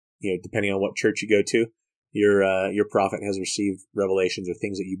 depending on what church you go to, your prophet has received revelations or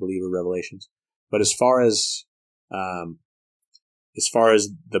things that you believe are revelations. But as far as the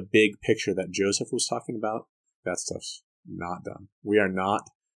big picture that Joseph was talking about, that stuff's not done. We are not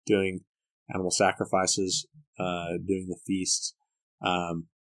doing animal sacrifices, doing the feasts.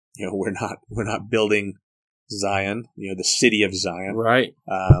 We're not building Zion, the city of Zion. Right.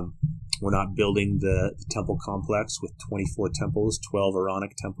 We're not building the temple complex with 24 temples, 12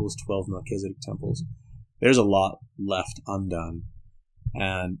 Aaronic temples, 12 Melchizedek temples. There's a lot left undone.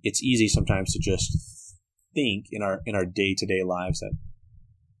 And it's easy sometimes to just think in our day-to-day lives that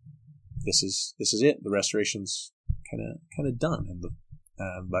this is it. The restoration's kind of done. And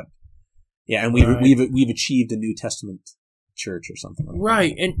but yeah, and we've achieved a New Testament church or something like that.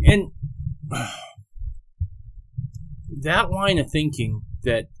 Right. And that line of thinking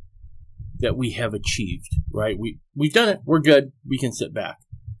that we have achieved, right? We've done it. We're good. We can sit back.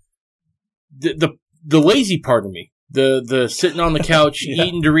 The lazy part of me, the sitting on the couch,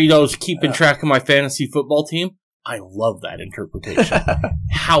 eating Doritos, keeping track of my fantasy football team, I love that interpretation.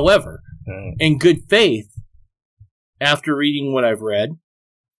 However, in good faith, after reading what I've read,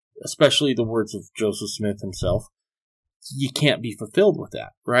 especially the words of Joseph Smith himself, you can't be fulfilled with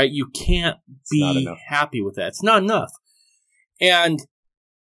that, right? You can't be happy with that. It's not enough. And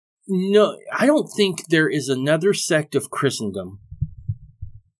no, I don't think there is another sect of Christendom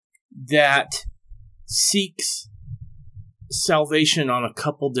that seeks salvation on a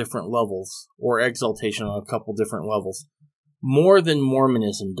couple different levels or exaltation on a couple different levels more than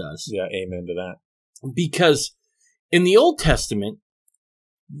Mormonism does. Yeah, amen to that. Because in the Old Testament,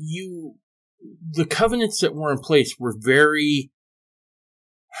 the covenants that were in place were very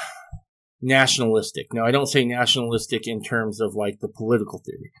nationalistic. Now, I don't say nationalistic in terms of like the political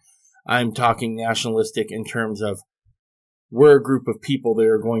theory. I'm talking nationalistic in terms of we're a group of people that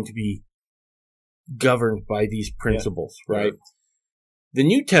are going to be governed by these principles, right? The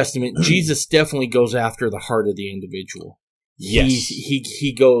New Testament, Jesus definitely goes after the heart of the individual. Yes.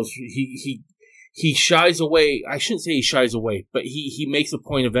 He shies away. I shouldn't say he shies away, but he makes a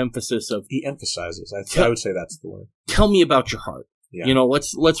point of emphasis of... He emphasizes. I would say that's the word. Tell me about your heart. Yeah. You know,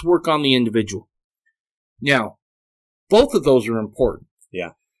 let's work on the individual. Now, both of those are important.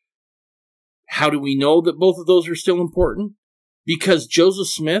 Yeah. How do we know that both of those are still important? Because Joseph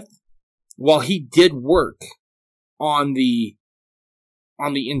Smith, while he did work on the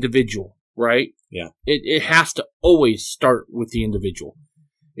individual, right? Yeah. It has to always start with the individual.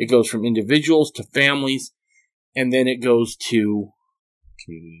 It goes from individuals to families, and then it goes to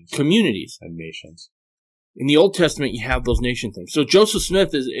communities and nations. In the Old Testament, you have those nation things. So Joseph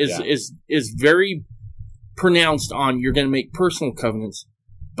Smith is very pronounced on you're going to make personal covenants,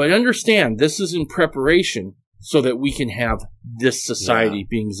 but understand this is in preparation so that we can have this society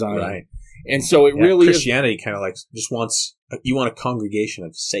being Zion. Right. And so it really Christianity kind of like just wants you want a congregation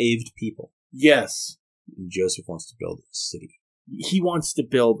of saved people. Yes. And Joseph wants to build a city. He wants to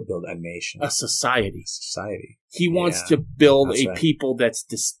build a nation, a society. He wants to build a people that's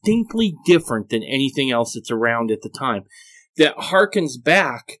distinctly different than anything else that's around at the time, that harkens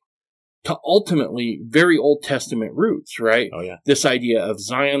back to ultimately very Old Testament roots, right? Oh yeah. This idea of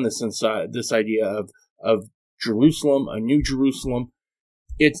Zion, this idea of Jerusalem, a new Jerusalem.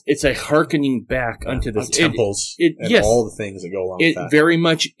 It's a hearkening back unto this temples and all the things that go along with that. It very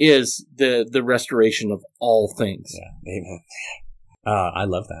much is the restoration of all things. Yeah, amen. I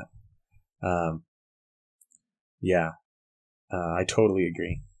love that. I totally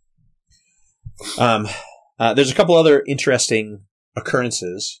agree. There's a couple other interesting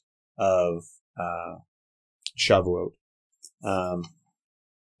occurrences of Shavuot.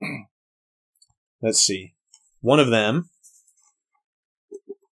 Let's see. One of them,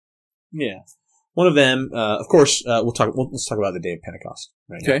 of course, let's talk about the day of Pentecost.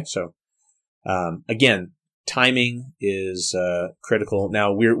 Right okay. Now. So, again, timing is critical.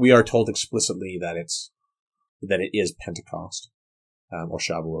 Now we are told explicitly that it is Pentecost or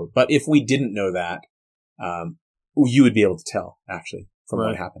Shavuot. But if we didn't know that, you would be able to tell actually from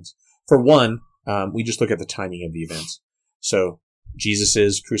what happens. For one, we just look at the timing of the events. So Jesus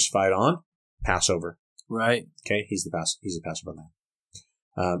is crucified on Passover. Right. Okay, he's the Passover lamb.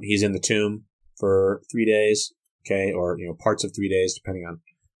 He's in the tomb for 3 days. Okay, or parts of 3 days, depending on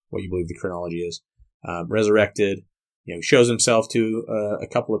what you believe the chronology is. Resurrected. He shows himself to a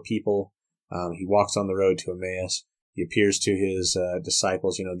couple of people. He walks on the road to Emmaus. He appears to his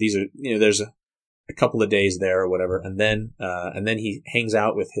disciples. These are there's a couple of days there or whatever, and then he hangs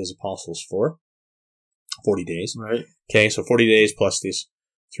out with his apostles for 40 days. Right. Okay, so 40 days plus these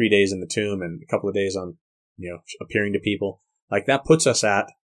 3 days in the tomb and a couple of days on appearing to people. Like that puts us at,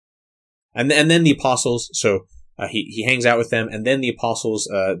 and then the apostles. So he hangs out with them, and then the apostles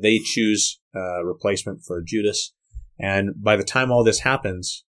they choose a replacement for Judas, and by the time all this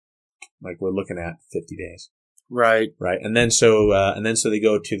happens, like we're looking at 50 days. Right. Right. And then so they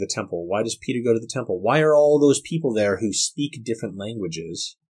go to the temple. Why does Peter go to the temple? Why are all those people there who speak different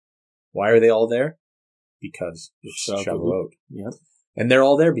languages? Why are they all there? Because it's Shavuot. Yep. And they're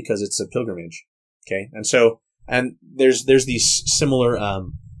all there because it's a pilgrimage. Okay. And there's these similar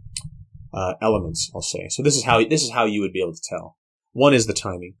elements, I'll say. So this is how you would be able to tell. one is the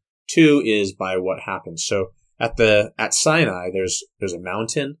timing. Two is by what happens. So at Sinai, there's a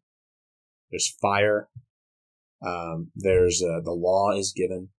mountain, there's fire, there's the law is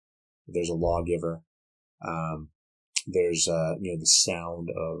given, there's a lawgiver, there's the sound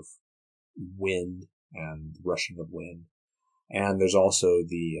of wind and rushing of wind, and there's also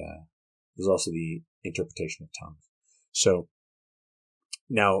the interpretation of tongues. So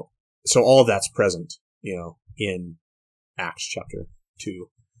all of that's present, in Acts chapter 2.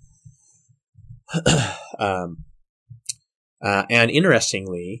 And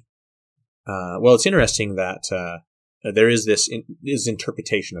interestingly, it's interesting that there is this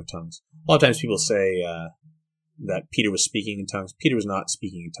interpretation of tongues. A lot of times people say that Peter was speaking in tongues. Peter was not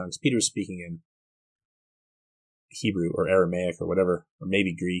speaking in tongues. Peter was speaking in Hebrew or Aramaic or whatever, or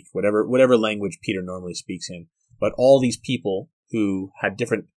maybe Greek, whatever language Peter normally speaks in. But all these people who had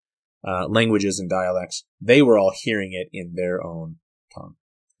different languages and dialects, they were all hearing it in their own tongue.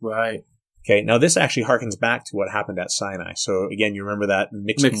 Right. Okay, now this actually harkens back to what happened at Sinai. So again, you remember that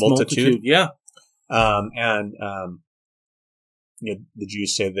mixed multitude? Yeah. The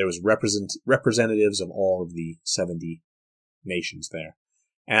Jews say there was representatives of all of the 70 nations there.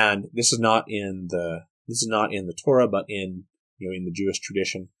 And this is not in the Torah, but in the Jewish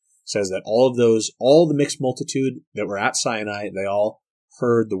tradition. It says that all the mixed multitude that were at Sinai, they all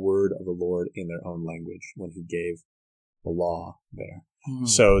heard the word of the Lord in their own language when he gave the law there.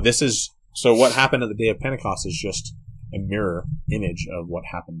 So what happened at the day of Pentecost is just a mirror image of what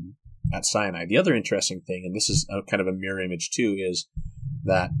happened at Sinai. The other interesting thing, and this is kind of a mirror image too, is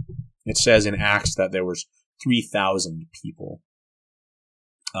that it says in Acts that there was 3,000 people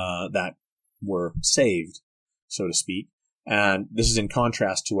that were saved, so to speak. And this is in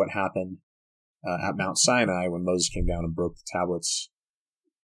contrast to what happened at Mount Sinai when Moses came down and broke the tablets.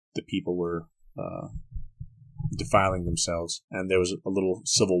 The people were defiling themselves, and there was a little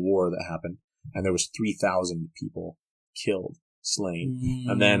civil war that happened, and there was 3,000 people killed, slain.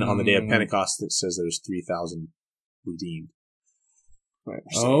 And then on the day of Pentecost, it says there was 3,000 redeemed. Right.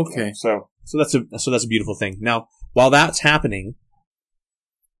 Okay. So that's a beautiful thing. Now, while that's happening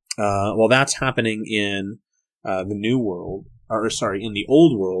in the new world, in the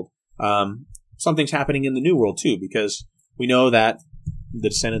old world, something's happening in the new world too, because we know that the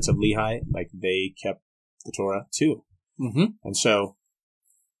descendants of Lehi, they kept the Torah too. Mm-hmm. And so,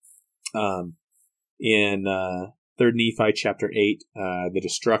 in 3rd Nephi chapter 8, the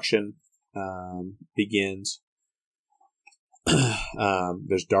destruction begins.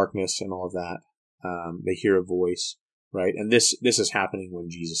 There's darkness and all of that. They hear a voice, right? And this is happening when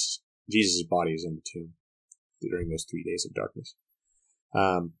Jesus' body is in the tomb during those 3 days of darkness.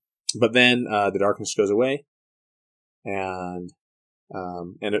 But then the darkness goes away, and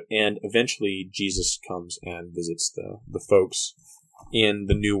eventually Jesus comes and visits the folks in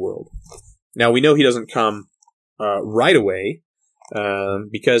the new world. Now we know he doesn't come right away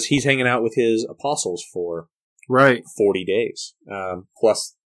because he's hanging out with his apostles for 40 days,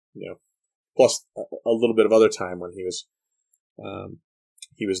 plus a little bit of other time when he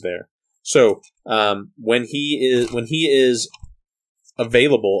was there. So when he is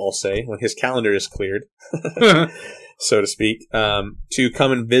available, I'll say, when his calendar is cleared, so to speak, to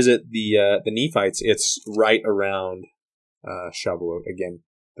come and visit the Nephites, it's right around Shavuot. Again,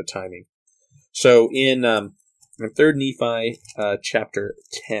 the timing. So in 3rd Nephi chapter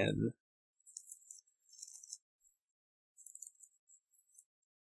 10,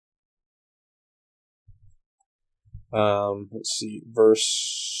 let's see,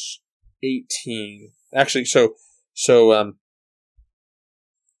 verse 18. Actually,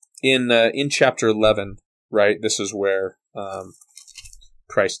 in chapter 11, right, this is where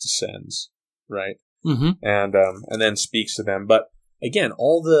Christ descends, right? Mm-hmm. And then speaks to them. But again,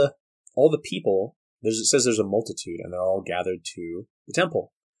 all the people, it says there's a multitude, and they're all gathered to the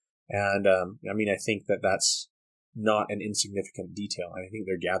temple. And I think that's not an insignificant detail. I think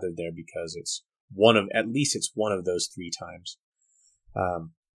they're gathered there because it's one of those 3 times.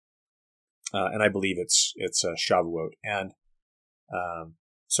 And I believe it's Shavuot. And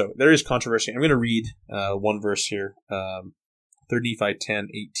so there is controversy. I'm going to read one verse here, 3rd Nephi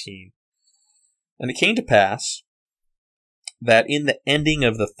 10:18. And it came to pass that in the ending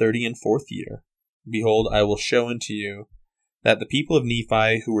of the 30 and 4th year, behold, I will show unto you that the people of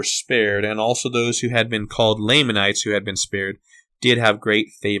Nephi who were spared, and also those who had been called Lamanites who had been spared, did have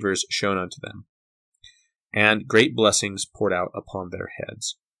great favors shown unto them, and great blessings poured out upon their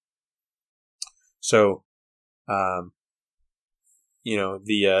heads. So, the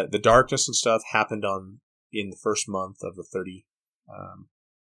darkness and stuff happened in the first month of the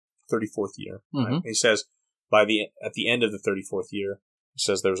 34th year. Mm-hmm. Right? He says, at the end of the 34th year, it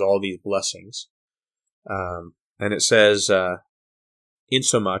says there's all these blessings. And it says,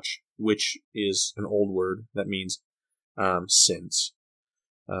 insomuch, which is an old word that means since.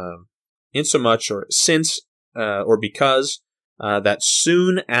 Insomuch, or since, or because, that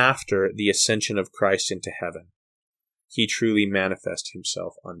soon after the ascension of Christ into heaven, he truly manifested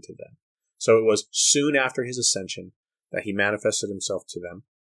himself unto them. So it was soon after his ascension that he manifested himself to them,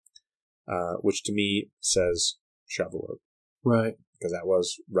 which to me says Shavuot. Right. Because that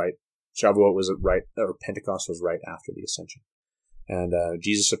was right. Shavuot was right, or Pentecost was right after the ascension. And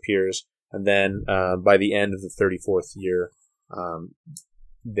Jesus appears, and then by the end of the 34th year,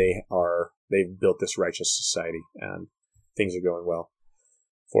 they've built this righteous society, and things are going well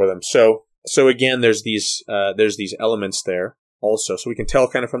for them. So again, there's these elements there also. So we can tell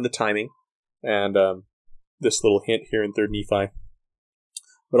kind of from the timing, and this little hint here in 3rd Nephi,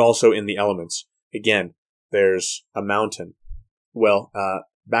 but also in the elements. Again, there's a mountain. Well,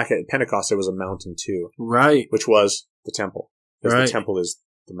 back at Pentecost, there was a mountain too. Right. Which was the temple. Because right. the temple is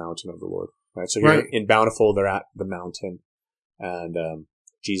the mountain of the Lord. Right. So here in Bountiful, they're at the mountain, and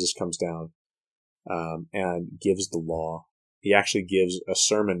Jesus comes down and gives the law. He actually gives a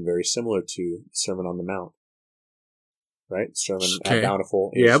sermon very similar to the Sermon on the Mount. Right? Sermon at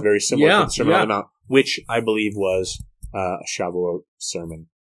Bountiful is very similar to the Sermon on the Mount, which I believe was a Shavuot sermon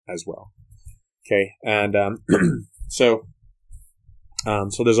as well. Okay, and so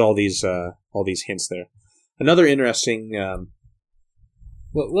there's all these hints there. Another interesting. I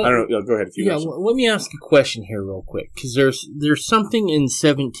don't know. Go ahead. If you let me ask a question here, real quick, because there's something in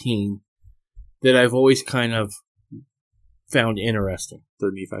 17 that I've always kind of found interesting.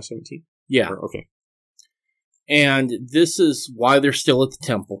 3rd Nephi 17. Yeah. Okay. And this is why they're still at the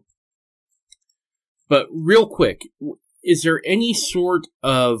temple. But real quick, is there any sort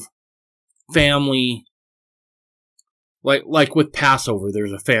of family, like with Passover,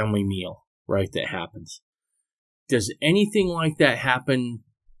 there's a family meal, right, that happens. Does anything like that happen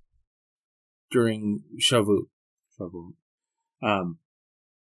during Shavuot?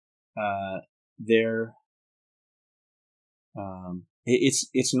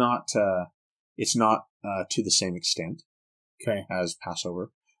 It's not to the same extent, okay, as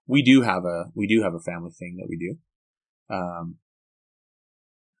Passover. We do have a family thing that we do.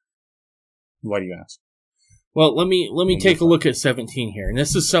 Why do you ask? Well, let me take a look at 17 here. And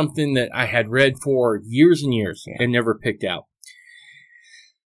this is something that I had read for years and years and never picked out.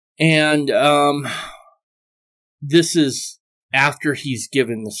 And this is after he's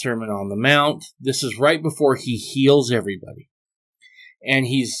given the Sermon on the Mount. This is right before he heals everybody. And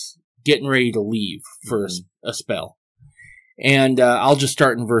he's getting ready to leave for a spell. And I'll just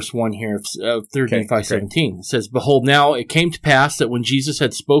start in verse 1 here of 3rd Nephi 17. It says, Behold, now it came to pass that when Jesus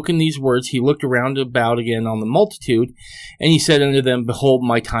had spoken these words, he looked around about again on the multitude, and he said unto them, Behold,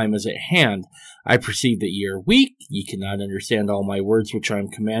 my time is at hand. I perceive that ye are weak. Ye cannot understand all my words which I am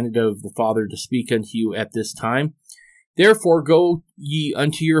commanded of the Father to speak unto you at this time. Therefore go ye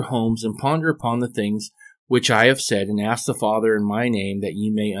unto your homes, and ponder upon the things which I have said, and ask the Father in my name, that ye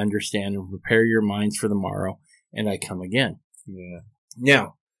may understand and prepare your minds for the morrow, and I come again. Yeah.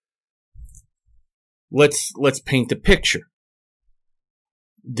 Now, let's paint the picture.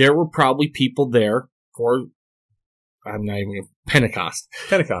 There were probably people there for, I'm not even Pentecost.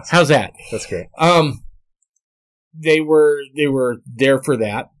 How's that? That's great. They were there for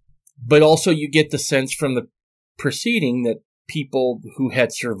that, but also you get the sense from the preceding that people who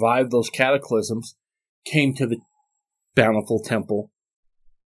had survived those cataclysms came to the Bountiful Temple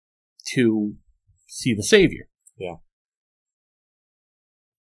to see the Savior. Yeah.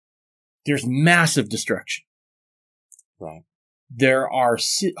 There's massive destruction. Right. There are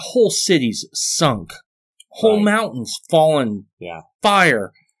whole cities sunk, whole mountains fallen. Yeah.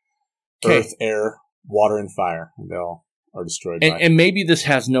 Fire. Earth, air, water, and fire. They all are destroyed. And maybe this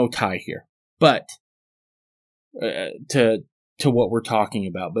has no tie here, but to what we're talking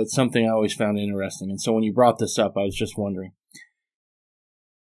about. But it's something I always found interesting. And so when you brought this up, I was just wondering,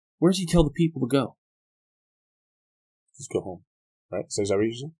 where does he tell the people to go? Just go home. Right? So is that what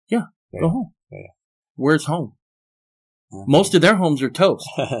you're saying? Yeah. Go home. Yeah. Where's home? Most of their homes are toast.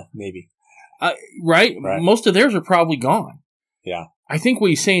 Maybe. Right? Most of theirs are probably gone. Yeah. I think what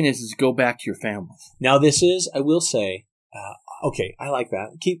he's saying is go back to your family. Now this is, I will say, okay, I like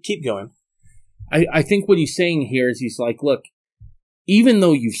that. Keep going. I think what he's saying here is he's like, look, even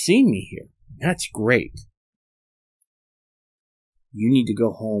though you've seen me here, that's great. You need to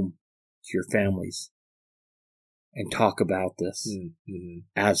go home to your families and talk about this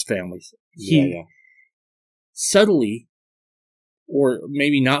as families. He subtly, or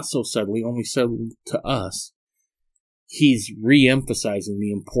maybe not so subtly, only subtly to us, he's re-emphasizing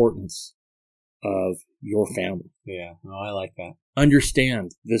the importance of your family. Yeah. No, I like that.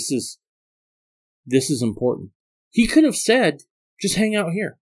 Understand, this is important. He could have said, just hang out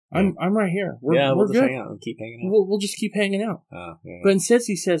here. I'm right here. We're just good. hang out and keep hanging out. We'll just keep hanging out. Yeah. But instead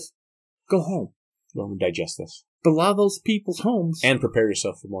he says, go home. Go home and digest this. But a lot of those people's homes. And prepare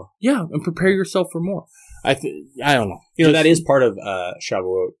yourself for more. Yeah, and prepare yourself for more. I don't know. You know, that is part of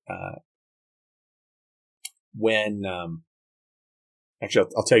Shavuot. When actually,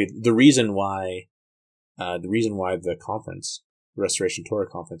 I'll tell you the reason why the conference, the Restoration Torah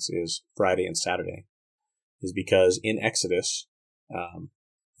conference, is Friday and Saturday, is because in Exodus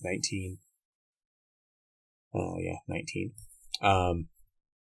 19,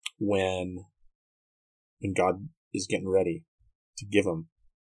 when God is getting ready to give them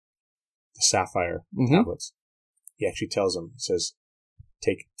the sapphire tablets, he actually tells them, he says,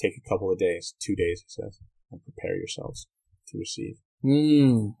 take a couple of days, 2 days, he says, and prepare yourselves to receive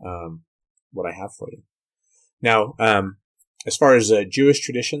what I have for you. Now, as far as Jewish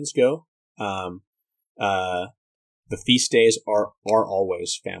traditions go, the feast days are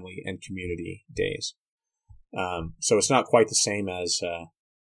always family and community days. So it's not quite the same as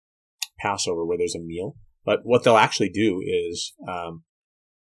Passover, where there's a meal. But what they'll actually do is,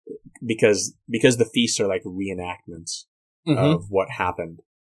 because the feasts are like reenactments of what happened,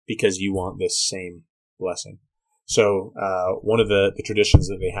 because you want this same blessing. So one of the traditions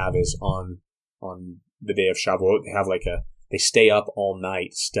that they have is on the day of Shavuot, they stay up all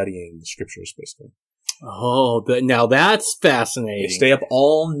night studying the scriptures, basically. Oh, now that's fascinating. They stay up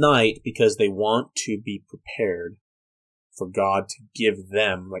all night because they want to be prepared for God to give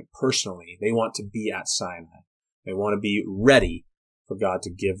them, like personally, they want to be at Sinai. They want to be ready for God to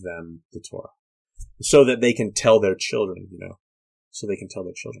give them the Torah, so that they can tell their children,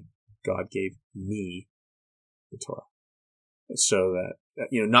 God gave me the Torah. So that,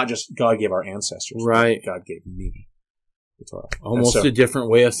 not just God gave our ancestors, right? God gave me the Torah. Almost a different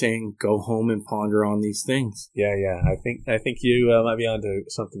way of saying, go home and ponder on these things. Yeah. I think you might be onto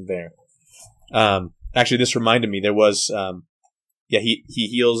something there. Actually, this reminded me, there was, he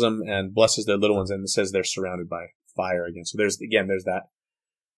heals them and blesses their little ones, and it says they're surrounded by fire again. So there's that.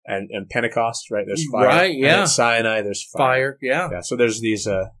 And Pentecost, right? There's fire. Right, yeah. And at Sinai, there's fire. Yeah. So there's these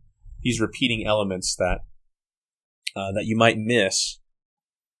repeating elements that you might miss,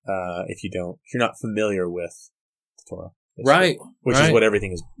 if you're not familiar with the Torah. Right. Which is what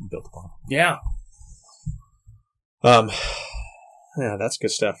everything is built upon. Yeah. Yeah, that's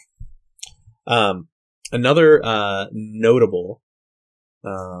good stuff. Another notable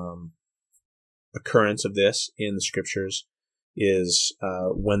occurrence of this in the scriptures is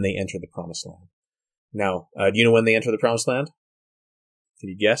when they enter the Promised Land. Now, do you know when they enter the Promised Land? Can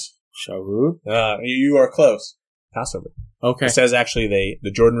you guess? Shavuot? You are close. Passover. Okay. It says actually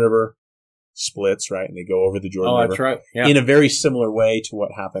the Jordan River splits, right, and they go over the Jordan River. Oh, that's right. Yeah. In a very similar way to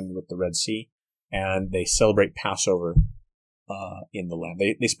what happened with the Red Sea, and they celebrate Passover in the land.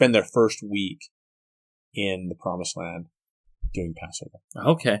 They spend their first week in the Promised Land doing Passover.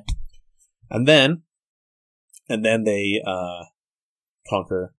 Okay. And then they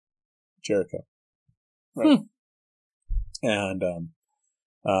conquer Jericho. Right. And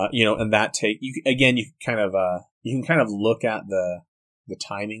and that you can kind of look at the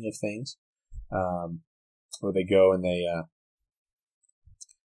timing of things, where they go and they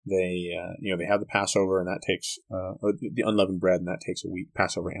have the Passover, and that takes or the unleavened bread, and that takes a week.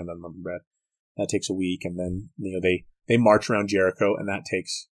 Passover and unleavened bread, that takes a week, and then they march around Jericho, and that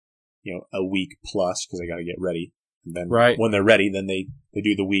takes a week plus, because they got to get ready. And then when they're ready, then they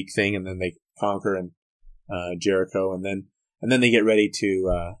do the week thing, and then they conquer Jericho, and then they get ready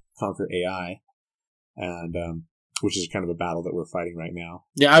to conquer Ai, and which is kind of a battle that we're fighting right now.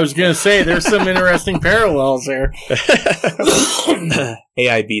 Yeah, I was going to say there's some interesting parallels there.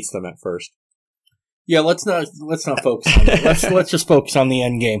 Ai beats them at first. Yeah, let's not focus on that. Let's just focus on the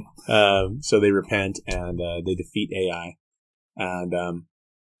end game. So they repent and they defeat Ai,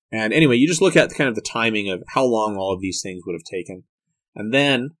 and anyway, you just look at kind of the timing of how long all of these things would have taken, and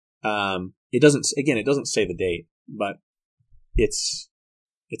then it doesn't say the date, but it's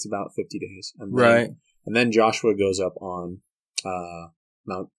about 50 days, and then, and then Joshua goes up on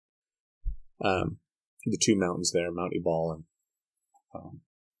Mount the two mountains there, Mount Ebal and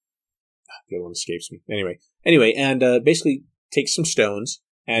the other one escapes me. Anyway, and basically takes some stones,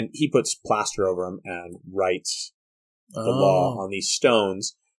 and he puts plaster over them and writes the law on these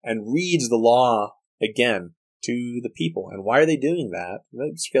stones and reads the law again to the people. And why are they doing that?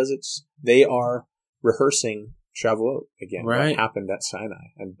 It's because they are rehearsing Shavuot again. What happened at Sinai,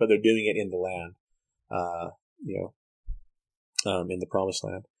 but they're doing it in the land. in the Promised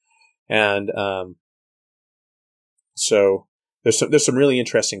Land. And so there's some really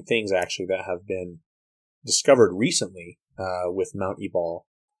interesting things actually that have been discovered recently with Mount Ebal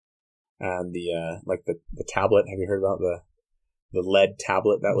and the tablet. Have you heard about the lead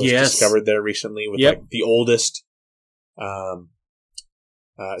tablet that was discovered there recently with like the oldest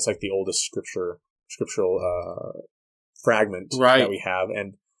it's like the oldest scriptural fragment that we have,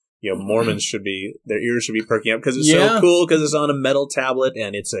 and Mormons their ears should be perking up because it's so cool, because it's on a metal tablet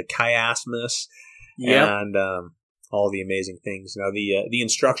and it's a chiasmus and all the amazing things. Now the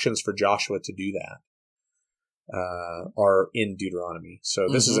instructions for Joshua to do that are in Deuteronomy. So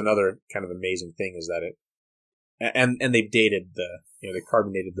this is another kind of amazing thing, is that and they've dated they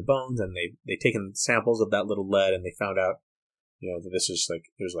carbon dated the bones, and they've taken samples of that little lead, and they found out that this is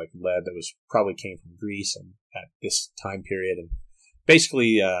there's lead that was probably came from Greece and at this time period, and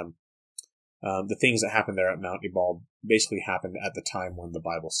basically the things that happened there at Mount Ebal basically happened at the time when the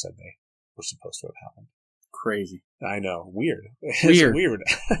Bible said they were supposed to have happened. Crazy. I know. Weird. Weird.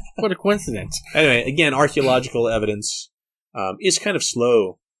 What a coincidence. Anyway, again, archaeological evidence is kind of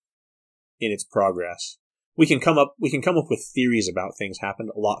slow in its progress. We can come up with theories about things happened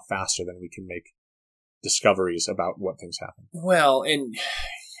a lot faster than we can make discoveries about what things happened. Well, and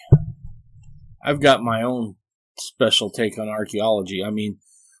I've got my own special take on archaeology. I mean,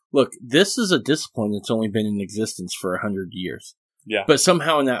 look, this is a discipline that's only been in existence for 100 years. Yeah. But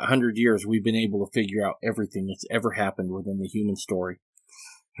somehow in that 100 years, we've been able to figure out everything that's ever happened within the human story.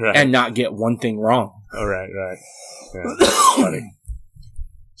 Right. And not get one thing wrong. Oh, right. Yeah, that's funny.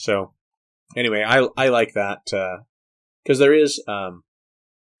 So, anyway, I like that, because there is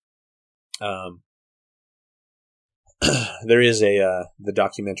there is the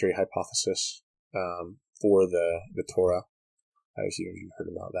documentary hypothesis for the Torah. I assume you've heard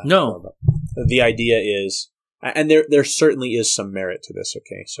about that. No. Before, but the idea is, and there certainly is some merit to this.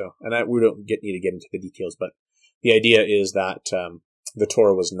 Okay, so we don't need to get into the details, but the idea is that the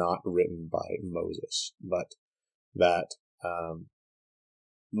Torah was not written by Moses, but that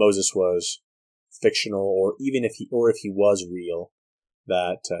Moses was fictional, or even if he was real,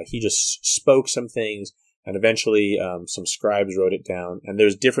 that he just spoke some things, and eventually some scribes wrote it down, and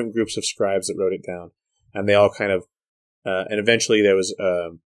there's different groups of scribes that wrote it down, and they all kind of and eventually there was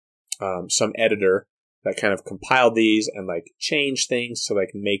some editor that kind of compiled these and changed things to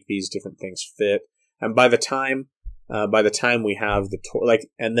make these different things fit. And by the time we have the Torah,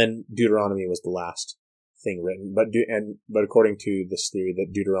 and then Deuteronomy was the last thing written, but according to this theory,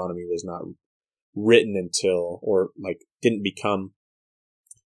 that Deuteronomy was not written until, or didn't become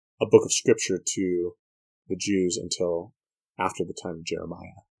a book of scripture to the Jews until after the time of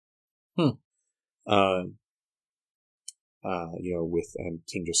Jeremiah. With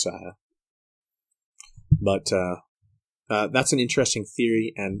King Josiah. But that's an interesting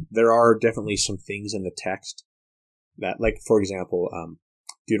theory, and there are definitely some things in the text that, for example,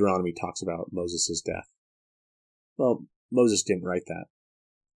 Deuteronomy talks about Moses' death. Well, Moses didn't write that,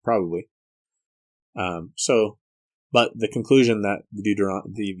 probably. But the conclusion that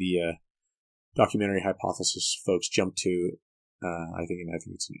the documentary hypothesis folks jump to, I think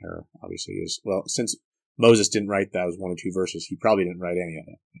it's an error, obviously, is, well, since Moses didn't write those 1 or 2 verses, he probably didn't write any of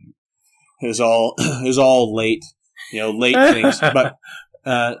it. It was all late things. But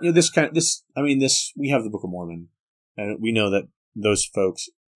we have the Book of Mormon, and we know that those folks,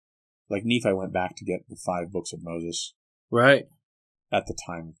 like Nephi, went back to get the 5 books of Moses, right, at the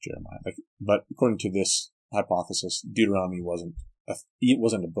time of Jeremiah. But according to this hypothesis, Deuteronomy wasn't a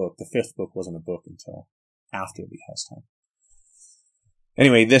book. The 5th book wasn't a book until after Lehi's time.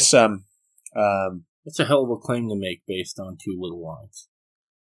 Anyway, this it's a hell of a claim to make based on 2 little lines.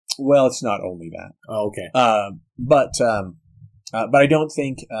 Well, it's not only that. Oh, okay. But I don't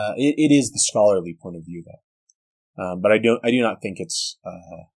think it is the scholarly point of view, though. But I do not think it's.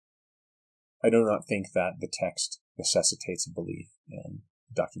 I do not think that the text necessitates a belief in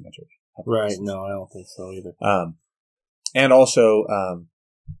documentary. Right. No, I don't think so either. And also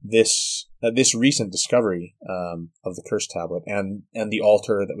this recent discovery of the curse tablet and the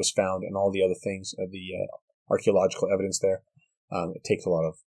altar that was found and all the other things, the archaeological evidence there, it takes a lot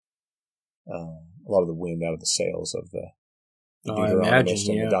of the wind out of the sails of the Deuteronomist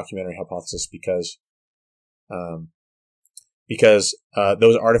and the documentary hypothesis, because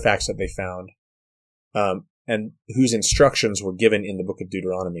those artifacts that they found, and whose instructions were given in the book of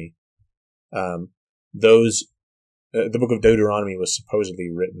Deuteronomy, the book of Deuteronomy was supposedly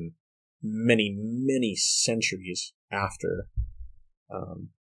written many, many centuries after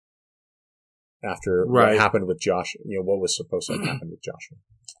what happened with Joshua, what was supposed to have happened with Joshua.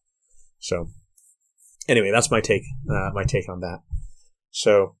 So, anyway, that's my take. My take on that.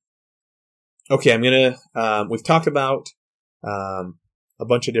 So, okay, I'm gonna. We've talked about a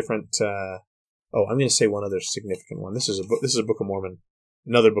bunch of different. I'm gonna say one other significant one. This is a book. This is a Book of Mormon.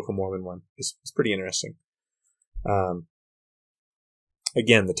 Another Book of Mormon one. It's pretty interesting.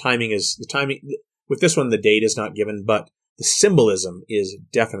 Again, the timing with this one. The date is not given, but the symbolism is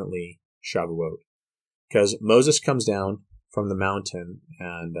definitely Shavuot, because Moses comes down from the mountain,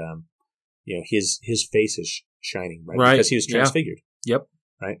 and his face is shining, right? Because he was transfigured. Yeah. Yep.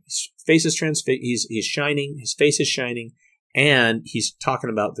 Right. His face is he's shining. His face is shining, and he's talking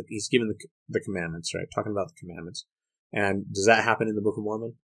about he's given the commandments, right? Talking about the commandments. And does that happen in the Book of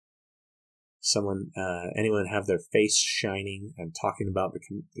Mormon? Anyone have their face shining and talking about the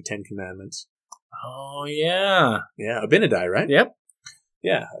 10 Commandments? Oh, yeah. Yeah, Abinadi, right? Yep.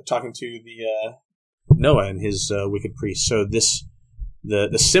 Yeah, talking to the Noah and his wicked priests. So the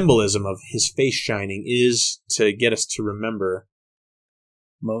symbolism of his face shining is to get us to remember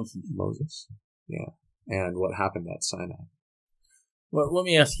Moses. Yeah, and what happened at Sinai. Well, let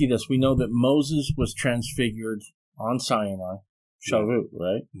me ask you this. We know that Moses was transfigured on Sinai, Shavuot,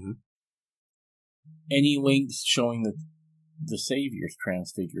 right? Mm-hmm. Any links showing that the Savior's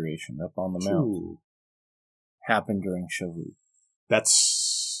transfiguration up on the mount happened during Shavuot?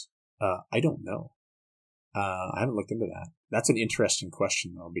 That's, I don't know. I haven't looked into that. That's an interesting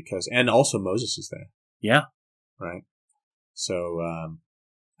question, though, and also Moses is there. Yeah. Right. So,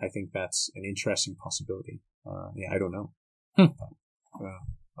 I think that's an interesting possibility. I don't know. I'll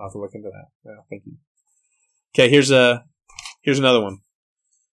have to look into that. Yeah, thank you. Okay, here's another one.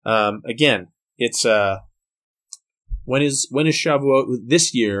 Again, it's when is Shavuot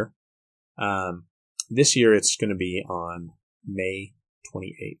this year? This year it's going to be on May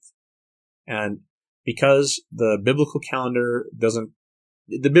 28th, and because the biblical calendar doesn't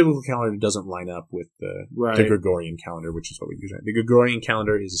line up with the Gregorian calendar, which is what we use. Right? The Gregorian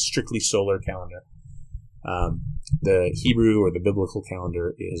calendar is a strictly solar calendar. The Hebrew or the biblical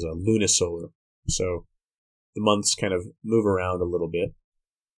calendar is a lunisolar. So the months kind of move around a little bit.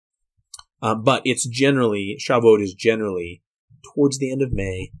 But Shavuot is generally towards the end of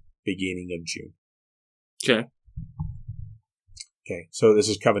May, beginning of June. Okay. So this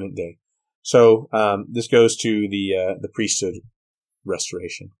is Covenant Day. So, this goes to the priesthood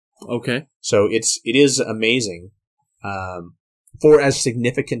restoration. Okay. So it is amazing, for as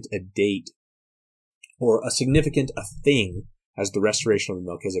significant a date or a significant a thing as the restoration of the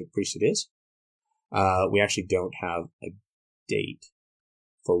Melchizedek priesthood is. We actually don't have a date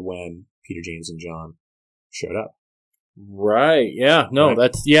for when Peter, James, and John showed up. Right. Yeah. No, right.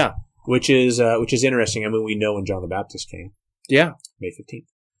 That's, yeah. Which is interesting. I mean, we know when John the Baptist came. Yeah. May 15th.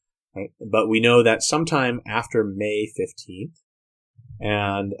 Right. But we know that sometime after May 15th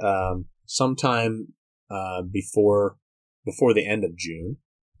and, sometime, before the end of June,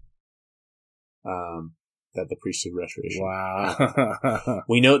 that the priesthood restoration. Wow.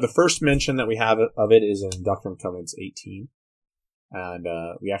 We know the first mention that we have of it is in Doctrine and Covenants 18. And,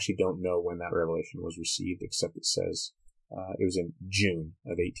 we actually don't know when that revelation was received, except it says, it was in June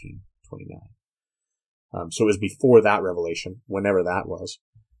of 1829. So it was before that revelation, whenever that was.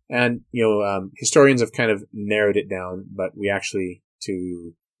 And, historians have kind of narrowed it down, but we actually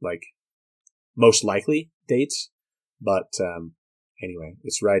to most likely dates. But, anyway,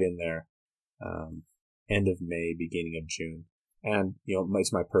 it's right in there. End of May, beginning of June. And,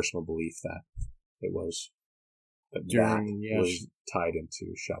 it's my personal belief that it was, that was tied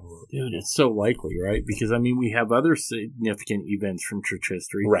into Shavuot. Dude, it's so likely, right? Because, we have other significant events from church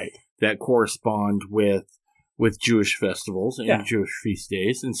history. Right. That correspond with Jewish festivals and Jewish feast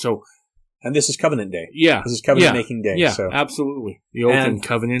days. And this is Covenant Day. Yeah. This is Covenant making day. Yeah, so. Absolutely. The open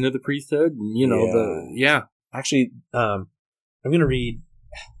covenant of the priesthood. And, Actually, I'm going to read,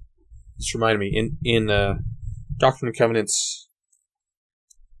 this reminded me, in Doctrine and Covenants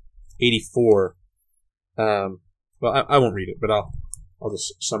 84, I won't read it, but I'll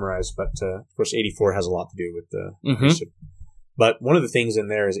just summarize. But, of course, 84 has a lot to do with the priesthood. But one of the things in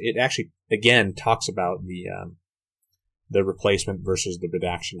there is it actually, again, talks about the replacement versus the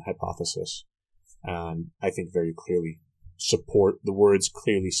redaction hypothesis. And I think very clearly the words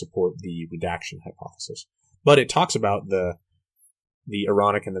clearly support the redaction hypothesis. But it talks about the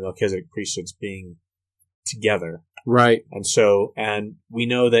Aaronic and the Melchizedek priesthoods being together. Right. And we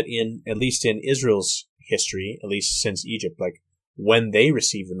know that at least in Israel's history, at least since Egypt, when they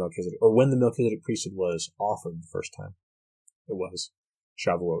received the Melchizedek, or when the Melchizedek priesthood was offered the first time, it was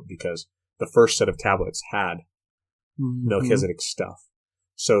Shavuot, because the first set of tablets had Melchizedek stuff.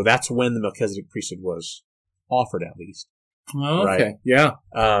 So that's when the Melchizedek priesthood was offered, at least. Oh, okay. Right? Yeah.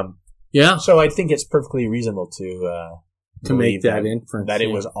 Yeah. So I think it's perfectly reasonable to make that inference. That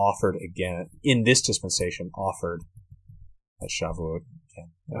it was offered again, in this dispensation, offered at Shavuot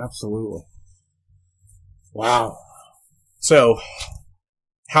again. Yeah. Absolutely. Wow. So,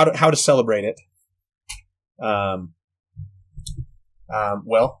 how to celebrate it? A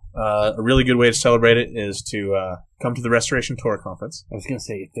really good way to celebrate it is to come to the Restoration Torah Conference. I was going to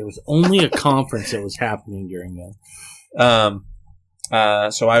say, if there was only a conference that was happening during that.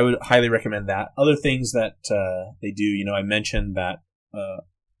 So I would highly recommend that. Other things that they do, I mentioned that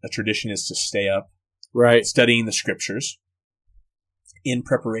a tradition is to stay up, right, studying the scriptures in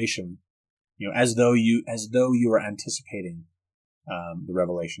preparation, as though you were anticipating the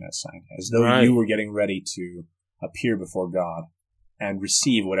revelation at sign, as though you were getting ready to appear before God and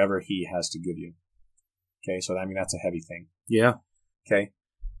receive whatever He has to give you. Okay, so that's a heavy thing. Yeah. Okay.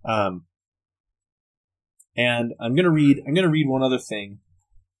 And I'm gonna read one other thing.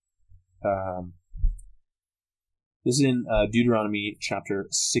 This is in Deuteronomy chapter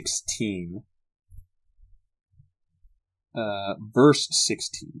 16, verse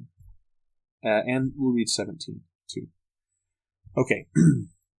 16, and we'll read 17 too. Okay.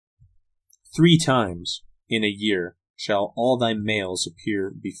 3 times in a year shall all thy males appear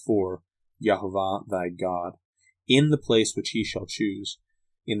before Yahovah thy God, in the place which He shall choose,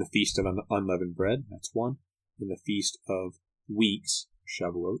 in the feast of unleavened bread, that's 1, in the feast of weeks,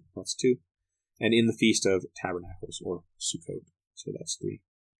 Shavuot, that's 2, and in the feast of tabernacles, or Sukkot, so that's 3.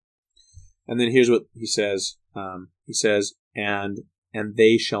 And then here's what he says. He says, and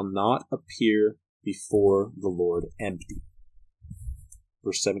they shall not appear before the Lord empty.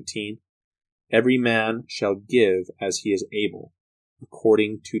 Verse 17, every man shall give as he is able,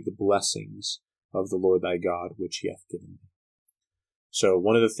 according to the blessings of the Lord thy God, which He hath given thee. So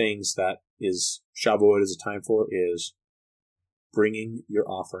one of the things that is Shavuot is a time for is bringing your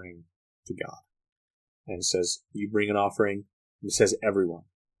offering to God. And it says, you bring an offering, and it says everyone.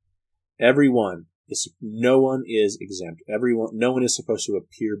 No one is exempt. No one is supposed to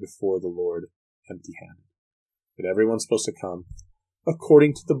appear before the Lord empty-handed. But everyone's supposed to come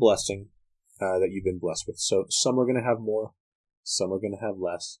according to the blessing that you've been blessed with. So some are going to have more, some are going to have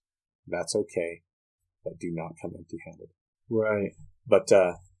less. That's okay, but do not come empty-handed. Right. But,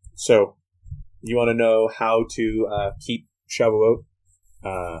 so, you want to know how to keep Shavuot?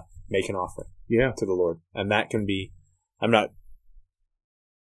 Make an offering to the Lord. And that can be, I'm not,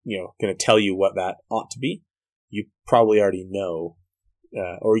 going to tell you what that ought to be. You probably already know,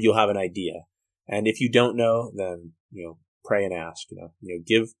 or you'll have an idea. And if you don't know, then, pray and ask,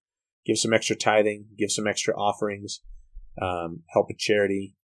 give some extra tithing, give some extra offerings, help a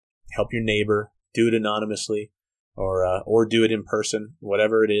charity, help your neighbor, do it anonymously, or do it in person,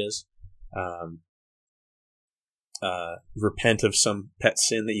 whatever it is. Repent of some pet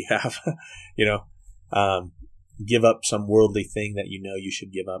sin that you have, give up some worldly thing that you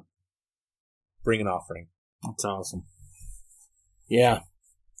should give up. Bring an offering. That's awesome. Yeah.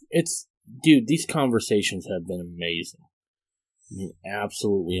 Dude, these conversations have been amazing. I mean,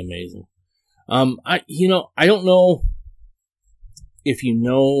 absolutely amazing. I don't know if you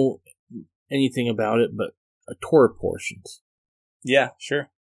know anything about it, but Torah portions. Yeah, sure.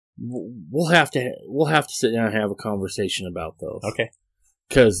 We'll have to sit down and have a conversation about those. Okay.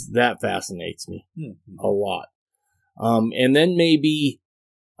 Because that fascinates me a lot. And then maybe,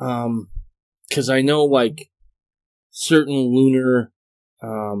 because I know certain lunar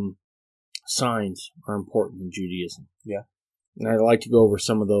signs are important in Judaism. Yeah. And I'd like to go over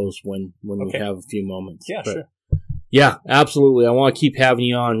some of those when we have a few moments. Yeah, sure. Yeah, absolutely. I want to keep having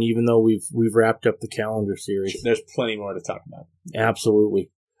you on, even though we've wrapped up the calendar series. There's plenty more to talk about.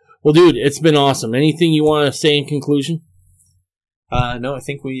 Absolutely. Well, dude, it's been awesome. Anything you want to say in conclusion? No, I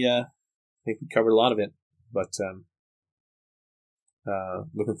think we covered a lot of it. But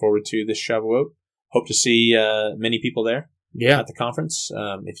looking forward to this Shavuot. Hope to see many people there. Yeah. At the conference,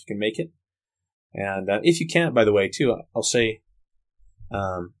 if you can make it. And if you can't, by the way, too, I'll say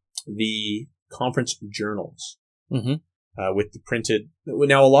the conference journals with the printed.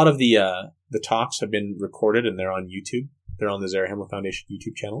 Now, a lot of the talks have been recorded and they're on YouTube. They're on the Zarahemla Foundation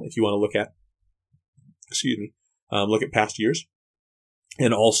YouTube channel. If you want to look at, look at past years,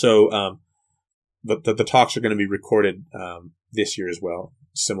 and also the talks are going to be recorded this year as well.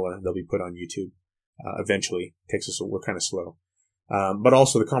 Similar, they'll be put on YouTube eventually. We're kind of slow. But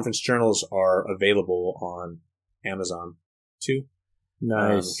also the conference journals are available on Amazon too.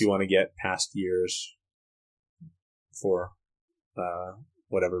 Nice. If you want to get past years for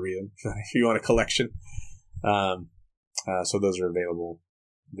whatever reason, if you want a collection. So those are available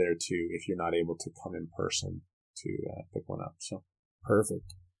there too if you're not able to come in person to pick one up. So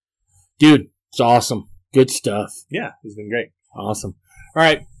perfect. Dude, it's awesome. Good stuff. Yeah, it's been great. Awesome. All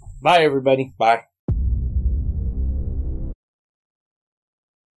right. Bye, everybody. Bye.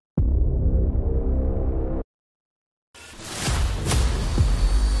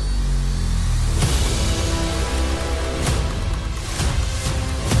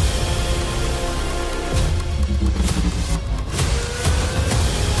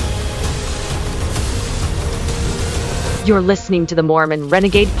 You're listening to the Mormon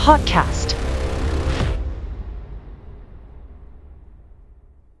Renegade Podcast.